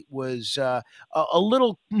he was a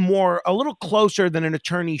little closer than an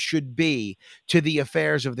attorney should be to the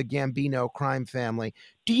affairs of the Gambino crime family.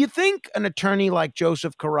 Do you think an attorney like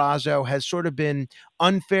Joseph Carrazzo has sort of been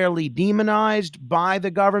unfairly demonized by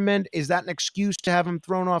the government? Is that an excuse to have him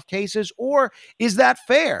thrown off cases, or is that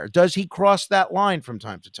fair? Does he cross that line from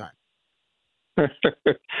time to time?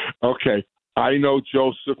 Okay. I know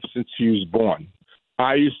Joseph since he was born.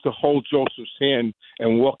 I used to hold Joseph's hand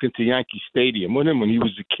and walk into Yankee Stadium with him when he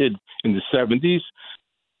was a kid in the 70s.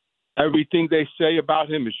 Everything they say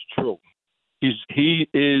about him is true. He's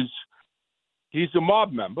a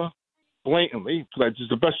mob member, blatantly. That's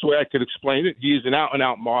the best way I could explain it. He is an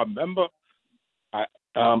out-and-out mob member. I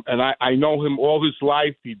know him all his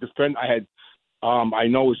life. I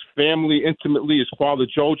know his family intimately, his father,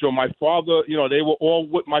 Jojo. My father, they were all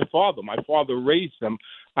with my father. My father raised them.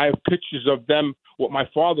 I have pictures of them with my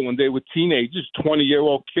father when they were teenagers,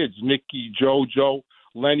 20-year-old kids, Mickey, Jojo,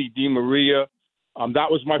 Lenny, DeMaria. That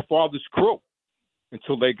was my father's crew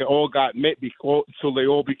until they all until they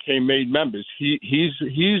all became made members. He's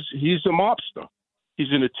a mobster. He's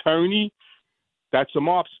an attorney. That's a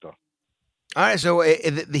mobster. All right, so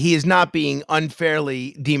he is not being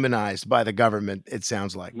unfairly demonized by the government, it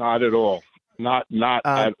sounds like. Not at all. Not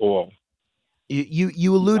at all.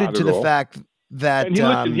 You alluded to the fact that and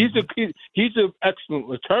he's an excellent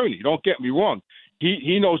attorney. Don't get me wrong.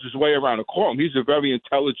 He knows his way around a courtroom. He's a very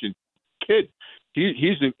intelligent kid.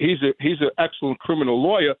 He's an excellent criminal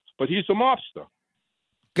lawyer, but he's a mobster.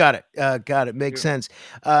 Got it. Makes sense.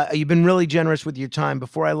 You've been really generous with your time.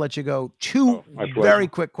 Before I let you go, two very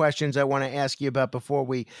quick questions I want to ask you about before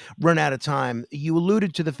we run out of time. You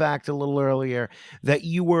alluded to the fact a little earlier that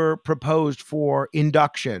you were proposed for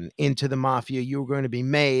induction into the mafia. You were going to be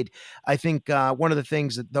made. I think one of the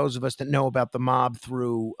things that those of us that know about the mob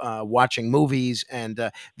through watching movies and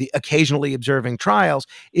the occasionally observing trials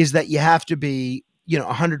is that you have to be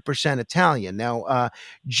 100% Italian. Now,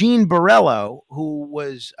 Gene Borello, who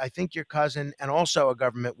was, I think, your cousin and also a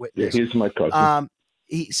government witness. Yeah, he's my cousin.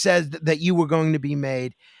 He says that you were going to be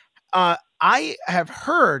made. I have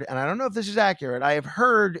heard, and I don't know if this is accurate, I have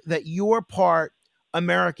heard that you're part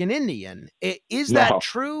American Indian. Is that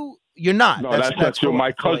true? You're not. No, that's not true.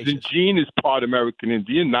 My cousin Gene is part American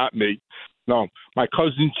Indian, not me. No, my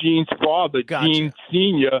cousin Gene's father, Gene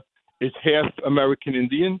Sr., is half American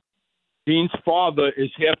Indian. Gene's father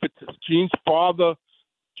is Gene's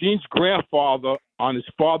grandfather on his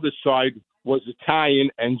father's side was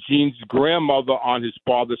Italian, and Gene's grandmother on his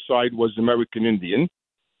father's side was American Indian.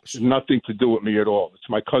 It's nothing to do with me at all. It's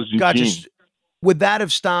my cousin Gene. Would that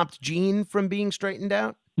have stopped Gene from being straightened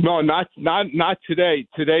out? No, not today.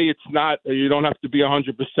 Today it's not. You don't have to be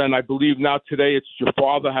 100%. I believe now today it's your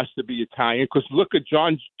father has to be Italian. Because look at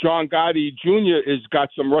John Gotti Jr. has got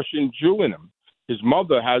some Russian Jew in him. His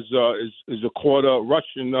mother has is a quarter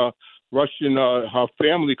Russian. Her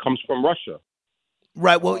family comes from Russia.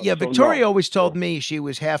 Right. Well, yeah. Victoria no. always told me she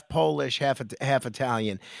was half Polish, half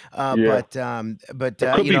Italian. Yeah. But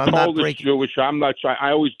It could be I'm Polish, not breaking. Jewish. I'm not sure.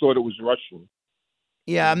 I always thought it was Russian.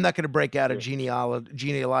 Yeah, I'm not going to break out a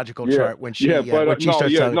genealogical Yeah. chart when she but when she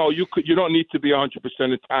starts. You don't need to be 100%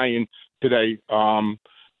 Italian today.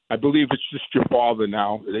 I believe it's just your father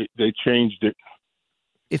now. They changed it.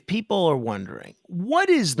 If people are wondering, what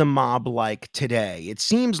is the mob like today? It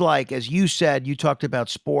seems like, as you said, you talked about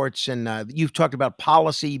sports and you've talked about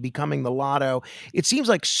policy becoming the lotto. It seems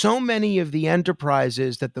like so many of the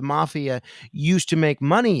enterprises that the mafia used to make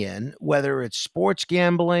money in, whether it's sports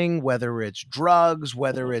gambling, whether it's drugs,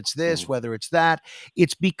 whether it's this, whether it's that,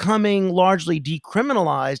 it's becoming largely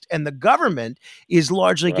decriminalized, and the government is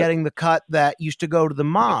largely getting the cut that used to go to the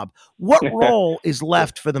mob. What role is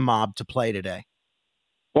left for the mob to play today?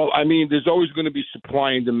 Well, I mean, there's always going to be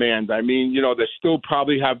supply and demand. I mean, they still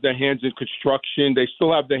probably have their hands in construction. They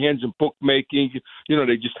still have their hands in bookmaking.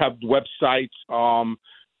 They just have websites.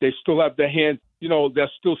 They still have their hands, they're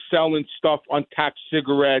still selling stuff, untaxed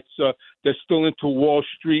cigarettes. They're still into Wall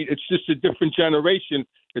Street. It's just a different generation.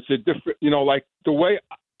 It's a different, like the way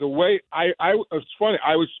it's funny.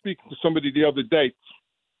 I was speaking to somebody the other day.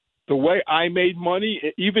 The way I made money,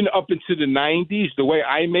 even up into the 90s, the way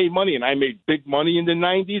I made money, and I made big money in the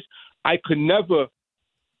 90s, I could never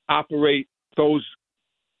operate those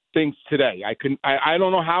things today. I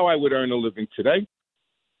don't know how I would earn a living today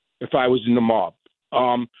if I was in the mob.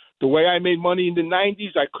 The way I made money in the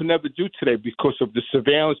 90s, I could never do today because of the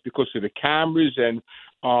surveillance, because of the cameras, and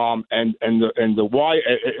the why.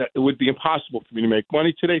 It would be impossible for me to make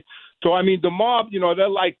money today. So I mean, the mob, they're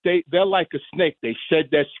like a snake. They shed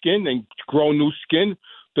their skin and grow new skin.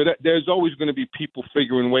 But there's always going to be people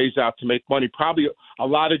figuring ways out to make money. Probably a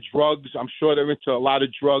lot of drugs. I'm sure they're into a lot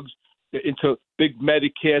of drugs. They're into big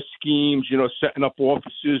Medicare schemes. Setting up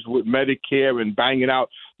offices with Medicare and banging out,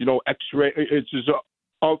 X-ray. It's just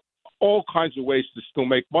all kinds of ways to still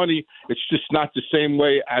make money. It's just not the same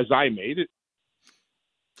way as I made it.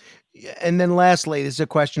 And then lastly, this is a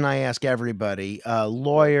question I ask everybody,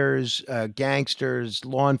 lawyers, gangsters,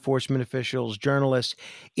 law enforcement officials, journalists.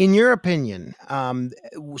 In your opinion,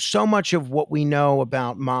 so much of what we know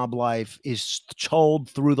about mob life is told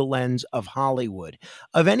through the lens of Hollywood.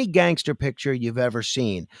 Of any gangster picture you've ever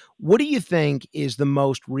seen, what do you think is the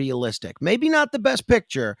most realistic? Maybe not the best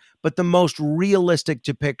picture, but the most realistic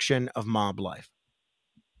depiction of mob life?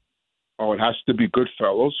 Oh, it has to be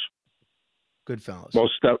Goodfellas. Goodfellas.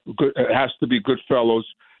 It has to be Goodfellas.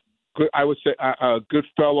 I would say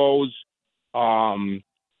Goodfellas.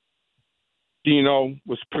 Dino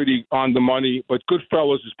was pretty on the money, but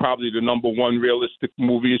Goodfellas is probably the number one realistic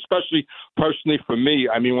movie, especially personally for me.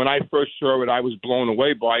 I mean, when I first saw it, I was blown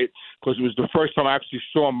away by it because it was the first time I actually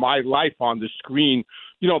saw my life on the screen.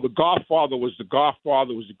 The Godfather was The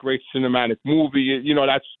Godfather. It was a great cinematic movie.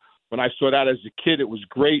 That's when I saw that as a kid, it was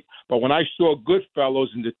great. But when I saw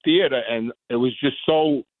Goodfellas in the theater, and it was just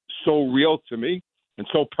so real to me and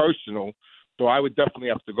so personal, so I would definitely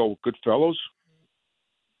have to go with Goodfellas.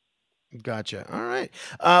 Gotcha. All right.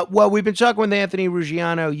 Well, we've been talking with Anthony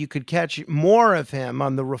Ruggiano. You could catch more of him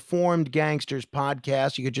on the Reformed Gangsters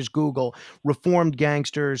podcast. You could just Google Reformed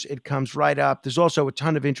Gangsters. It comes right up. There's also a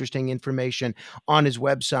ton of interesting information on his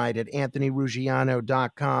website at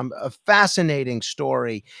anthonyruggiano.com. A fascinating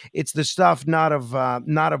story. It's the stuff not of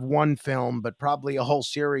one film, but probably a whole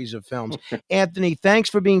series of films. Anthony, thanks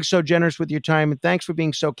for being so generous with your time, and thanks for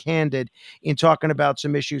being so candid in talking about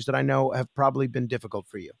some issues that I know have probably been difficult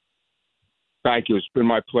for you. Thank you. It's been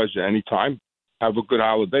my pleasure. Anytime. Have a good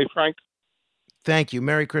holiday, Frank. Thank you.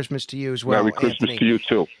 Merry Christmas to you as well, Merry Christmas Anthony. to you,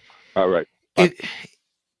 too. All right.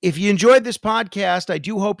 If you enjoyed this podcast, I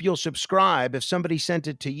do hope you'll subscribe. If somebody sent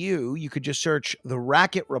it to you, you could just search The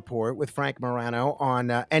Racket Report with Frank Morano on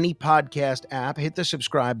any podcast app. Hit the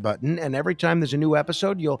subscribe button, and every time there's a new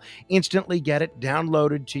episode, you'll instantly get it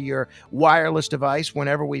downloaded to your wireless device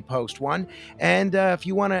whenever we post one. And if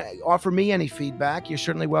you want to offer me any feedback, you're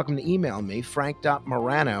certainly welcome to email me,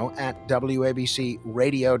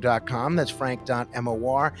 frank.morano@wabcradio.com. That's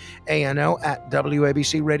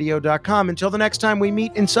frank.morano@wabcradio.com. Until the next time we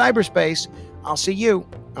meet in cyberspace, I'll see you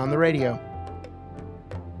on the radio.